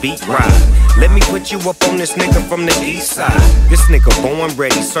 let the beat ride. Let me put you up on this nigga from the east side. This nigga born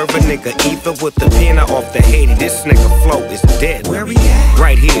ready, serve a nigga ether with the pen off the Haiti. This nigga flow is dead. Where he at?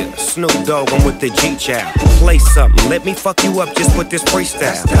 Right here, Snoop Dogg, I'm with the G-Child. Play something, let me fuck you up just with this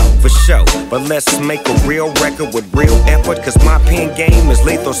freestyle. For sure, but let's make a real record with real effort. Cause my pen game is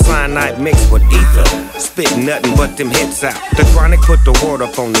lethal cyanide mixed with ether. Spit nothing but them hits out. The Chronic put the word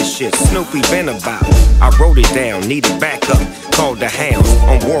up on this shit Snoopy been about. I wrote it down, needed backup. Called the Hounds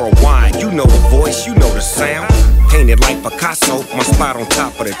on Worldwide. You know the voice, you know the sound. Painted like Picasso, my spot on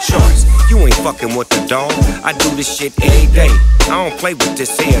top of the charts. You ain't fucking with the dog. I do this shit every day. I don't play with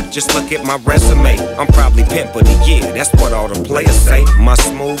this here, just look at my resume. I'm probably pimp of the year, that's what all the players say. My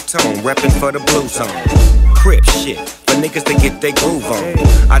smooth tone, reppin' for the blue zone. Crip shit, for niggas to get their groove on.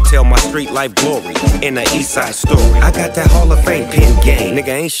 I tell my street life glory in the east side story. I got that Hall of Fame pen game, nigga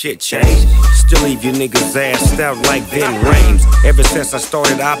ain't shit changed. Still leave you niggas assed out like Vin Rames. Ever since I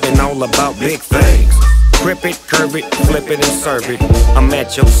started, I've been all about big things. Grip it, curve it, flip it, and serve it. I'm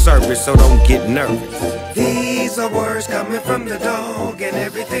at your service, so don't get nervous. These are words coming from the dog, and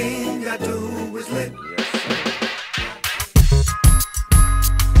everything I do is lit.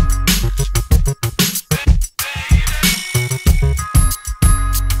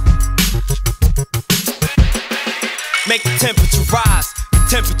 Make the temperature rise, the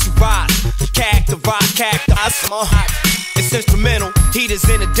temperature rise. The cacti, more hot. It's instrumental, heaters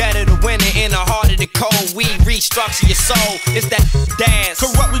in the dead of the winter, in the heart of the cold. We restructure your soul, it's that dance.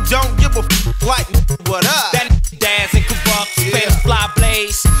 Corrupt, we don't give a like what up. That dance and corrupt, spin fly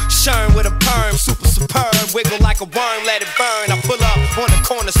blaze. Shern with a perm, super superb. Wiggle like a worm, let it burn. I pull up on the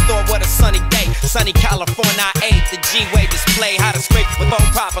corner store, what a sunny day. Sunny California, I ate the G-Way display. How to scrape the bone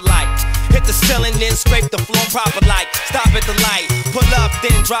proper like. Hit the ceiling, then scrape the floor proper like. Stop at the light, pull up,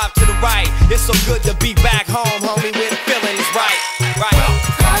 then drive to the right. It's so good to be back home, homie, where the feeling is right. Right.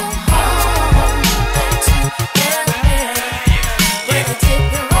 Welcome home to LA, where the dip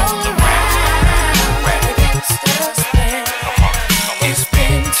and roll around, where the gangsters play. It's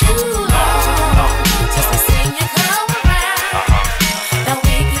been too long since I seen you come around. Now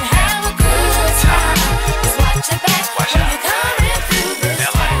we can have a good time. Just watch your back when you're coming through this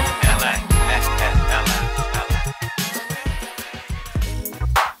town.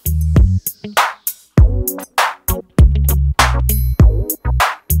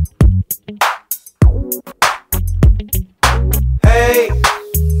 Hey,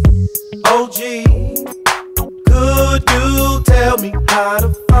 OG, could you tell me how to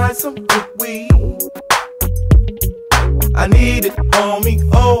find some good weed? I need it, homie,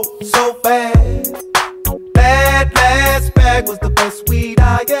 oh, so bad. That last bag was the best weed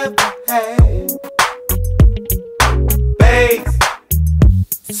I ever had. Bass,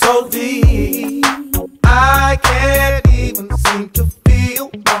 so deep, I can't even seem to feel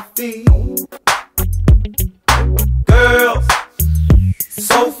my feet. Girls,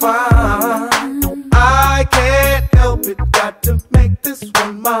 so fine, I can't help it, got to make this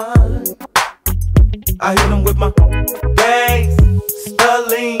one mine. I hit 'em with my gangsta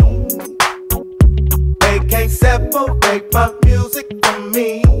lean,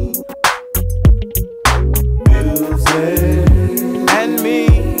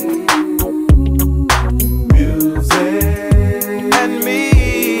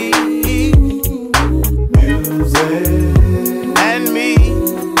 and me.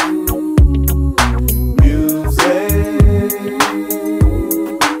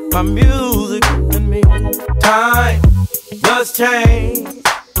 My music and me. Time does change,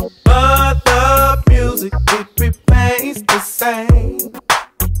 but the music, it remains the same.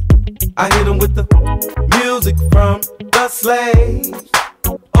 I hit them with the music from the slaves.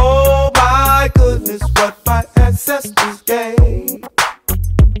 Oh my goodness, what my ancestors gave.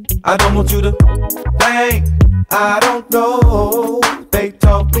 I don't want you to think I don't know. They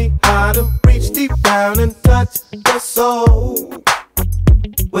taught me how to reach deep down and touch the soul.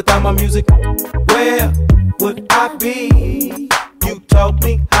 Without my music, where would I be? You taught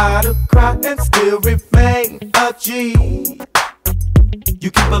me how to cry and still remain a G.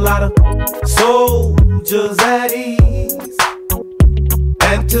 You keep a lot of soldiers at ease,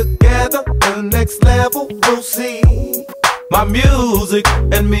 and together the next level we'll see. My music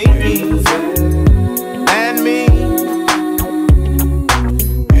and me, and me,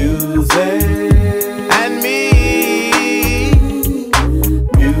 music and me.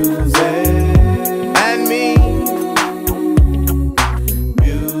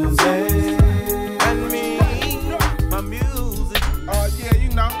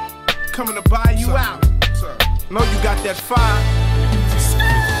 Coming to buy you out. Know you got that fire.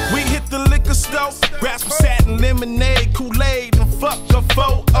 We hit the liquor store, grab some satin lemonade, Kool-Aid, and fuck the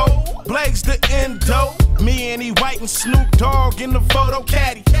photo. Blaze the endo. Me and he white and Snoop Dogg in the photo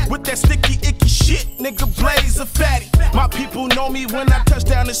caddy. With that sticky, icky shit, nigga blaze a fatty. My people know me when I touch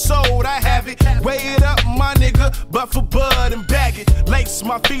down, it's sold, I have it. Weigh it up, my nigga, but for bud and bag it. Lace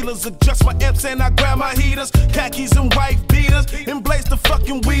my feelers, adjust my imps and I grab my heaters. Khakis and white beaters, and blaze the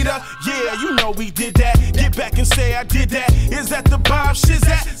fucking weeder. Yeah, you know we did that. Get back and say I did that. Is that the bomb shiz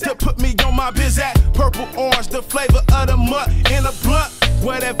at? To put me on my biz at. Purple orange, the flavor of the mutt in a blunt.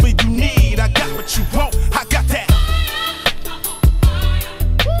 Whatever you need, I got what you want, I got that.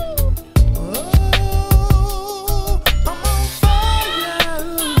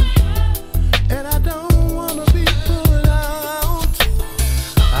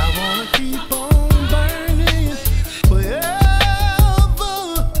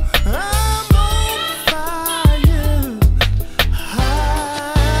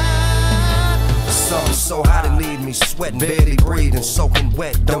 Sweating, barely breathing, soaking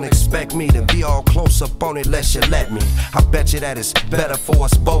wet. Don't expect me to be all close up on it unless you let me. I bet you that it's better for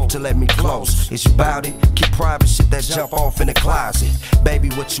us both to let me close. It's about it, keep private shit that jump off in the closet. Baby,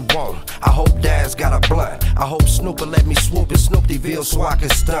 what you want? I hope Dad's got a blunt. I hope Snoop will let me swoop in Snooptyville so I can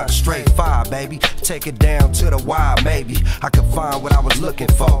stunt. Straight fire, baby, take it down to the wire, maybe I could find what I was looking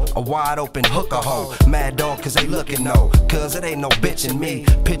for. A wide open hooker hole. Mad dog cause they looking no, cause it ain't no bitch in me.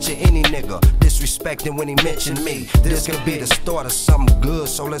 Picture any nigga disrespecting when he mentioned me. This could be the start of something good,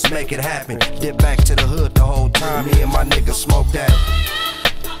 so let's make it happen. Dip back to the hood the whole time, me and my niggas smoke that.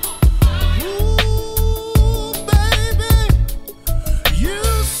 Ooh, baby, you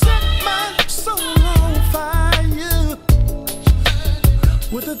set my soul on fire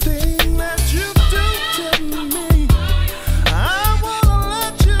with the thing that you do to me. I wanna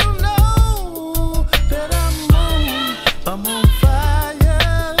let you know that I'm on fire.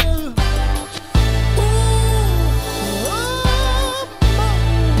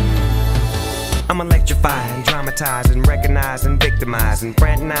 I'm electrifying, dramatizing, recognizing, victimizing,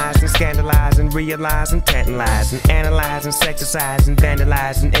 fraternizing, scandalizing, realizing, tantalizing, analyzing, sexercising,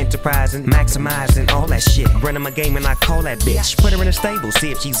 vandalizing, enterprising, maximizing, all that shit. Running my game and I call that bitch. Put her in a stable,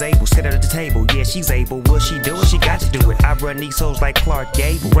 see if she's able. Sit her at the table, yeah, she's able. Will she do it? She got to do it. I run these hoes like Clark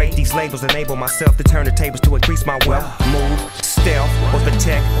Gable. Rate these labels, enable myself to turn the tables to increase my wealth. Move, stealth, or the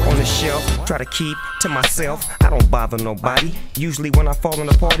tech on the shelf. Try to keep to myself, I don't bother nobody. Usually when I fall in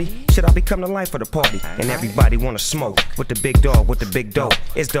a party, shit, I become the life of the party. And everybody wanna smoke with the big dog, with the big dope.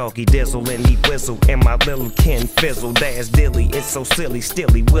 It's Doggy Dizzle and he whistle, and my little kin fizzle. That's dilly, it's so silly,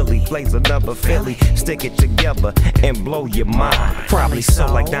 stilly Willie plays another Philly. Stick it together and blow your mind. Probably so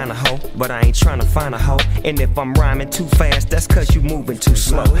like Donahoe, but I ain't tryna find a hoe. And if I'm rhyming too fast, that's cause you moving too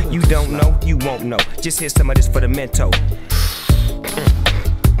slow. You don't know, you won't know. Just hear some of this for the mento.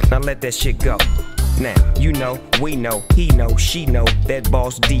 Now let that shit go. Now, you know, we know, he know, she know that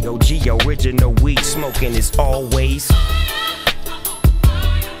boss D.O.G. original weed smoking is always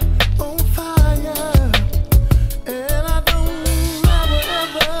on fire. And I don't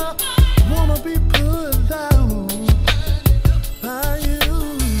ever wanna be put down by you.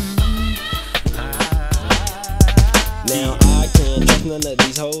 Now I can't trust none of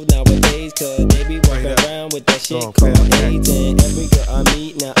these hoes nowadays, cause they be walking around with that shit called AIDS. And every girl I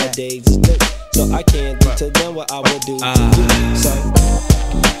meet nowadays is new, so I can't do to them what I would do to you. So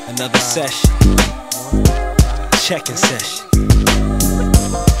another session. checking session.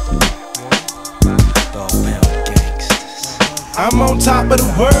 I'm on top of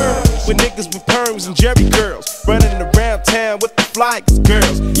the world with niggas with perms and Jerry curls, running around town with the flyest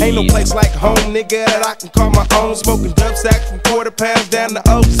girls. Ain't no place like home, nigga, that I can call my own. Smoking dub sacks from £quarter down the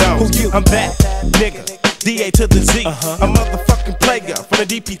ozone. Who you? I'm back, nigga. DA to the Z, a motherfucking player from the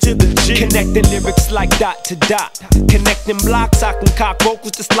DP to the G. Connecting lyrics like dot to dot. Connecting blocks, I can cock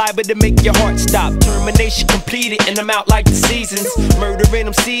vocals to slide, but to make your heart stop. Termination completed, and I'm out like the seasons. Murdering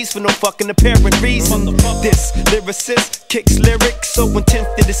MCs for no fucking apparent reason. This lyricist kicks lyrics so intense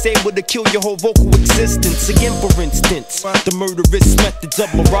that it's able to kill your whole vocal existence. Again, for instance, the murderous methods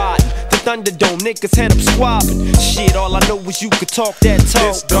of marauding. The Thunderdome, niggas head up squabbing. Shit, all I know is you could talk that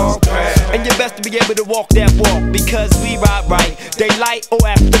talk. And you best to be able to walk that walk, because we ride right, daylight or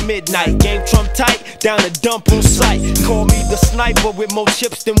after midnight. Game trump tight, down a dump on sight. Call me the sniper with more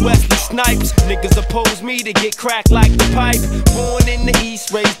chips than Wesley Snipes. Niggas oppose me to get cracked like the pipe. Born in the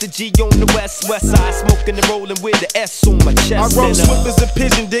east, raised the G on the west side. Smoking and rolling with the S on my chest. I roll swifters and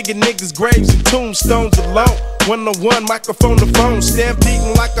pigeon digging niggas' graves and tombstones alone. 101 microphone to phone,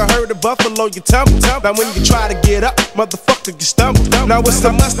 stampeding like I heard a buffalo. You tumble. Now when you try to get up, motherfucker, you stumble. Now it's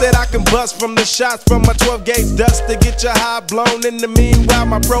a must that I can bust from the shots from my 12 gauge dust to get your high blown. In the meanwhile,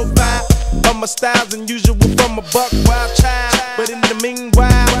 my profile of my styles unusual from a buck wild child. But in the meanwhile,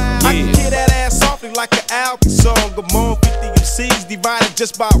 I can hear that ass softly like an album song. I'm on 50 MCs divided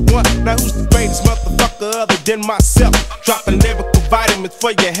just by one. Now who's the greatest motherfucker other than myself? Dropping lyrical vitamins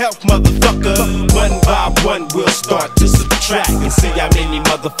for your health, motherfucker. One by one, we'll start to subtract and see how many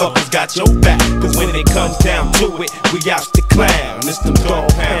motherfuckers got your back. Cause when it comes down to it, we out the clown. It's them dog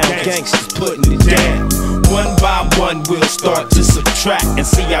pound gangsters putting it down. One by one, we'll start to subtract and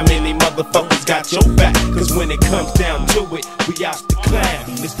see how many motherfuckers got your back. Cause when it comes down to it, we out the clown.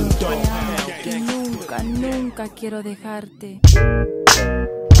 It's them dog pound gangsters. Nunca quiero dejarte.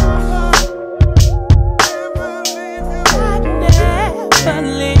 Never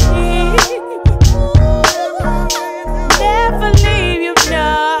leave. Never leave you,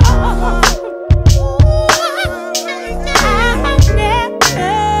 no.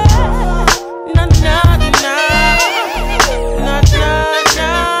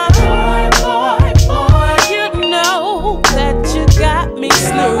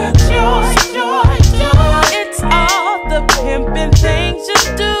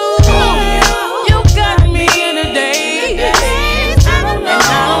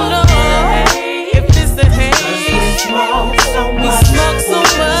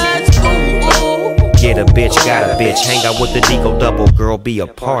 A bitch got a bitch, hang out with the Deco double, girl, be a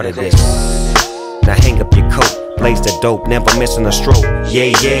part of this. Now hang up your coat, blaze the dope, never missing a stroke,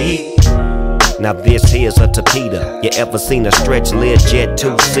 yeah, yeah. Now this here's a torpedo. You ever seen a stretch lid jet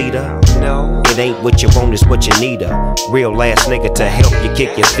two-seater? No. It ain't what you want, it's what you need. A real ass nigga to help you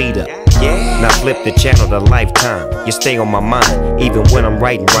kick your feet up. Yeah. Now flip the channel to Lifetime. You stay on my mind, even when I'm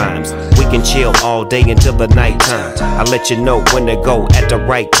writing rhymes. We can chill all day until the nighttime. I let you know when to go at the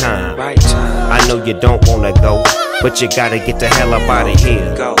right time. I know you don't wanna go, but you gotta get the hell up out of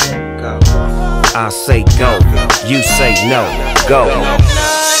here. Go. I say go, you say no, go.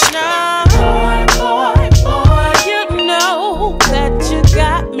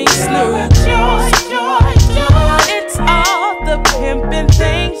 It's all the pimpin'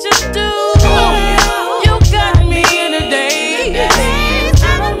 things you do. You got me in a daze,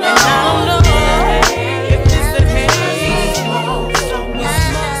 and I don't know if it's the case.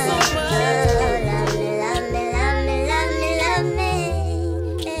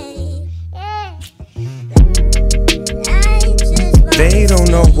 They don't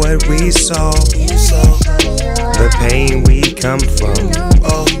know what we saw, the pain we come from.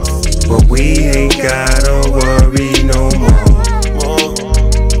 But we ain't gotta worry no more.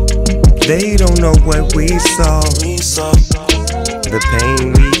 They don't know what we saw, the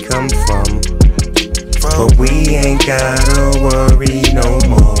pain we come from. But we ain't gotta worry no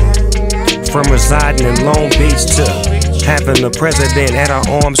more. From residing in Long Beach to having the president at our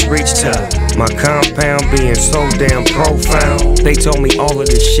arm's reach to my compound being so damn profound. They told me all of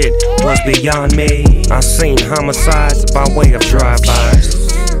this shit was beyond me. I seen homicides by way of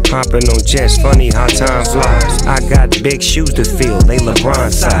drive-bys. Hopping on jets, funny how time flies. I got big shoes to fill, they LeBron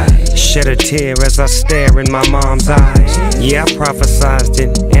size. Shed a tear as I stare in my mom's eyes. Yeah, I prophesized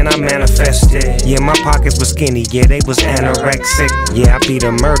it, and I manifested. Yeah, my pockets were skinny, yeah, they was anorexic. Yeah, I beat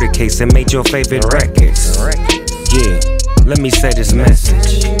a murder case and made your favorite records. Yeah, let me say this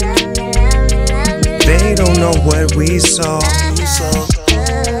message. They don't know what we saw,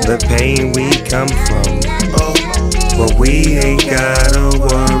 the pain we come from. But we ain't gotta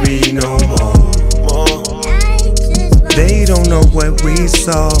worry no more.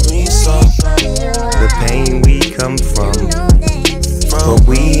 saw, the pain we come from, but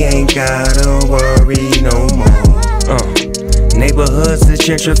we ain't gotta worry no more. Neighborhoods that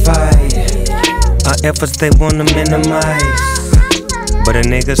gentrify, our efforts they wanna minimize, but a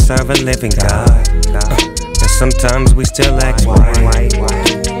nigga serve a living God, and sometimes we still act white,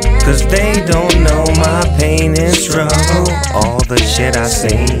 cause they don't know my pain and struggle, all the shit I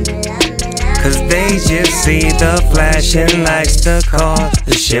seen. Cause they just see the flashing lights, the cars,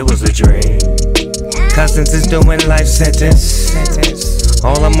 the shit was a dream. Cousins is doing life sentence,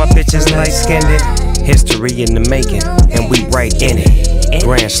 all of my bitches light-skinned. History in the making, and we right in it.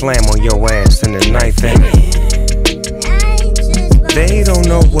 Grand slam on your ass and a knife in it. They don't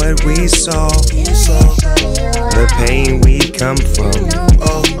know what we saw, the pain we come from,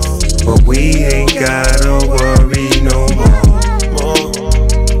 but we ain't gotta worry no more.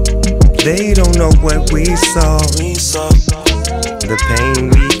 They don't know what we saw, the pain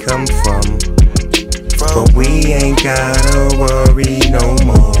we come from, but we ain't gotta worry no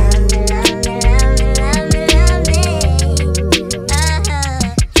more.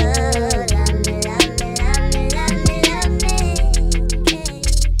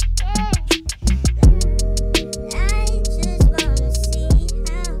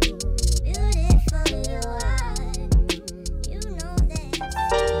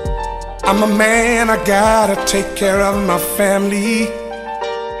 I'm a man, I gotta take care of my family,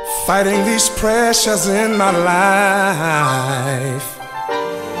 fighting these pressures in my life.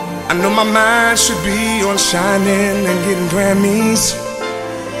 I know my mind should be on shining and getting Grammys,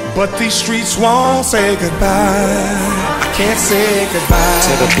 but these streets won't say goodbye. I can't say goodbye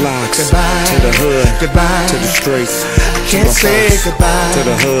to the blocks, goodbye to the hood, goodbye to the streets. I can't say goodbye to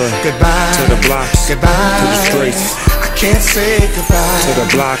the hood, goodbye to the blocks, goodbye to the streets. I can't say goodbye to the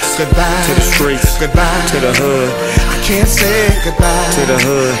blocks, goodbye to the streets, goodbye to the hood. I can't say goodbye to the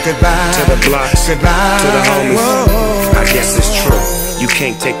hood, goodbye to the blocks, goodbye to the homies. Whoa. I guess it's true. You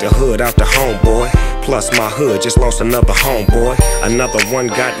can't take the hood out the homeboy. Plus my hood just lost another homeboy. Another one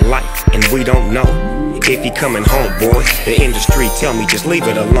got life and we don't know if he coming home, boy. The industry tell me just leave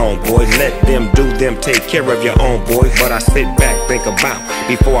it alone, boy. Let them do them, take care of your own, boy. But I sit back, think about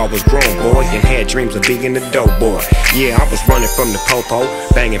before I was grown, boy, and had dreams of being a dope boy. Yeah, I was running from the popo,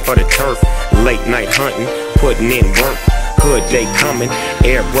 banging for the turf, late night hunting, putting in work. Hood day coming,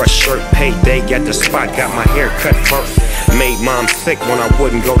 airbrush shirt, payday, got the spot, got my hair cut first. Made mom sick when I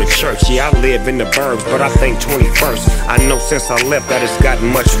wouldn't go to church. Yeah, I live in the burbs, but I think 21st. I know since I left that it's gotten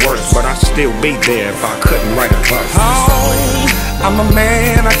much worse, but I'd still be there if I couldn't write a verse. Oh, I'm a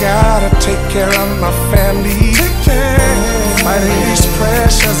man, I gotta take care of my family, fighting these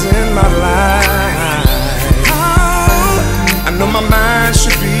pressures in my life. I know my mind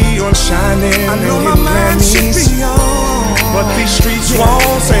should be on shining, I know my mind should be on, but these streets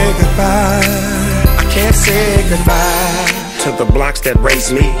won't say goodbye. I can't say goodbye to the blocks that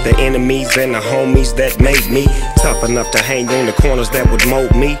raised me, the enemies and the homies that made me tough enough to hang on the corners that would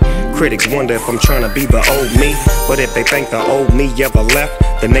mold me. Critics wonder if I'm trying to be the old me, but if they think the old me ever left,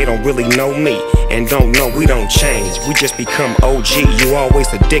 then they don't really know me and don't know we don't change. We just become OG. You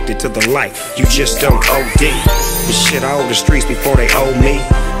always addicted to the life, you just don't OD. But shit, I owe the streets before they owe me.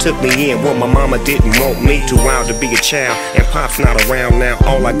 Took me in what my mama didn't want me. Too wild to be a child, and pop's not around now.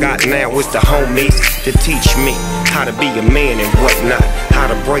 All I got now is the homies to teach me how to be a man and whatnot, how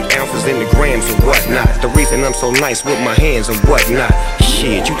to break ounces into grams and whatnot. The reason I'm so nice with my hands and whatnot.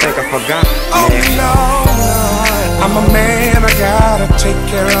 Shit, you think I forgot? Oh no, I'm a man, I gotta take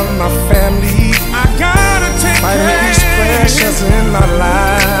care of my family. I gotta take care of these pressures in my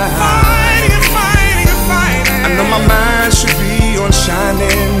life. I know my mind should be on shining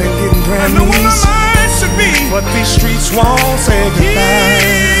and getting Grammys, but these streets won't say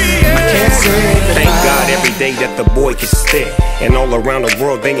goodbye. I can't say goodbye. Thank God every day that the boy can stick, and all around the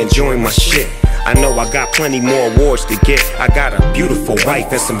world they enjoying my shit. I know I got plenty more awards to get. I got a beautiful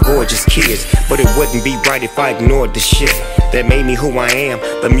wife and some gorgeous kids, but it wouldn't be right if I ignored the shit that made me who I am.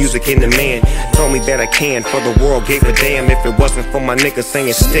 The music and the man told me that I can, for the world gave a damn. If it wasn't for my niggas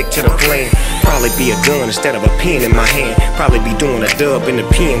saying stick to the plan, probably be a gun instead of a pen in my hand. Probably be doing a dub in the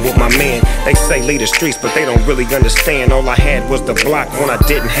pen with my man. They say lead the streets, but they don't really understand. All I had was the block when I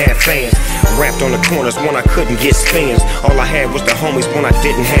didn't have fans. Rapped on the corners when I couldn't get spins. All I had was the homies when I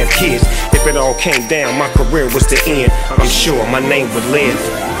didn't have kids. If it all came down, my career was the end. I'm sure my name would live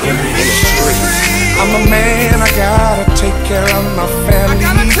in the streets. I'm a man, I gotta take care of my family,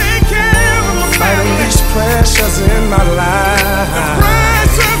 fighting these pressures in my life.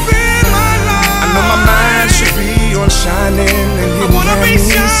 I know my mind should be on shining and getting Grammys,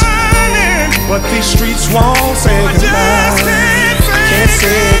 but these streets won't say goodbye. I can't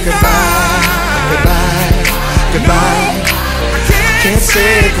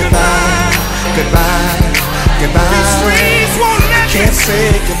say goodbye, goodbye, goodbye. These streets won't let me. Can't say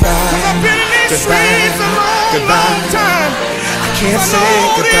goodbye, 'Cause I've been in these streets a long, long time. I can't say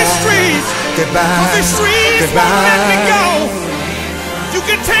These streets, goodbye, 'cause these streets won't let me go. You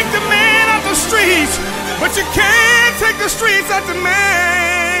can take the man out the streets, but you can't take the streets out the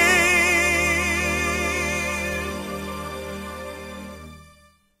man.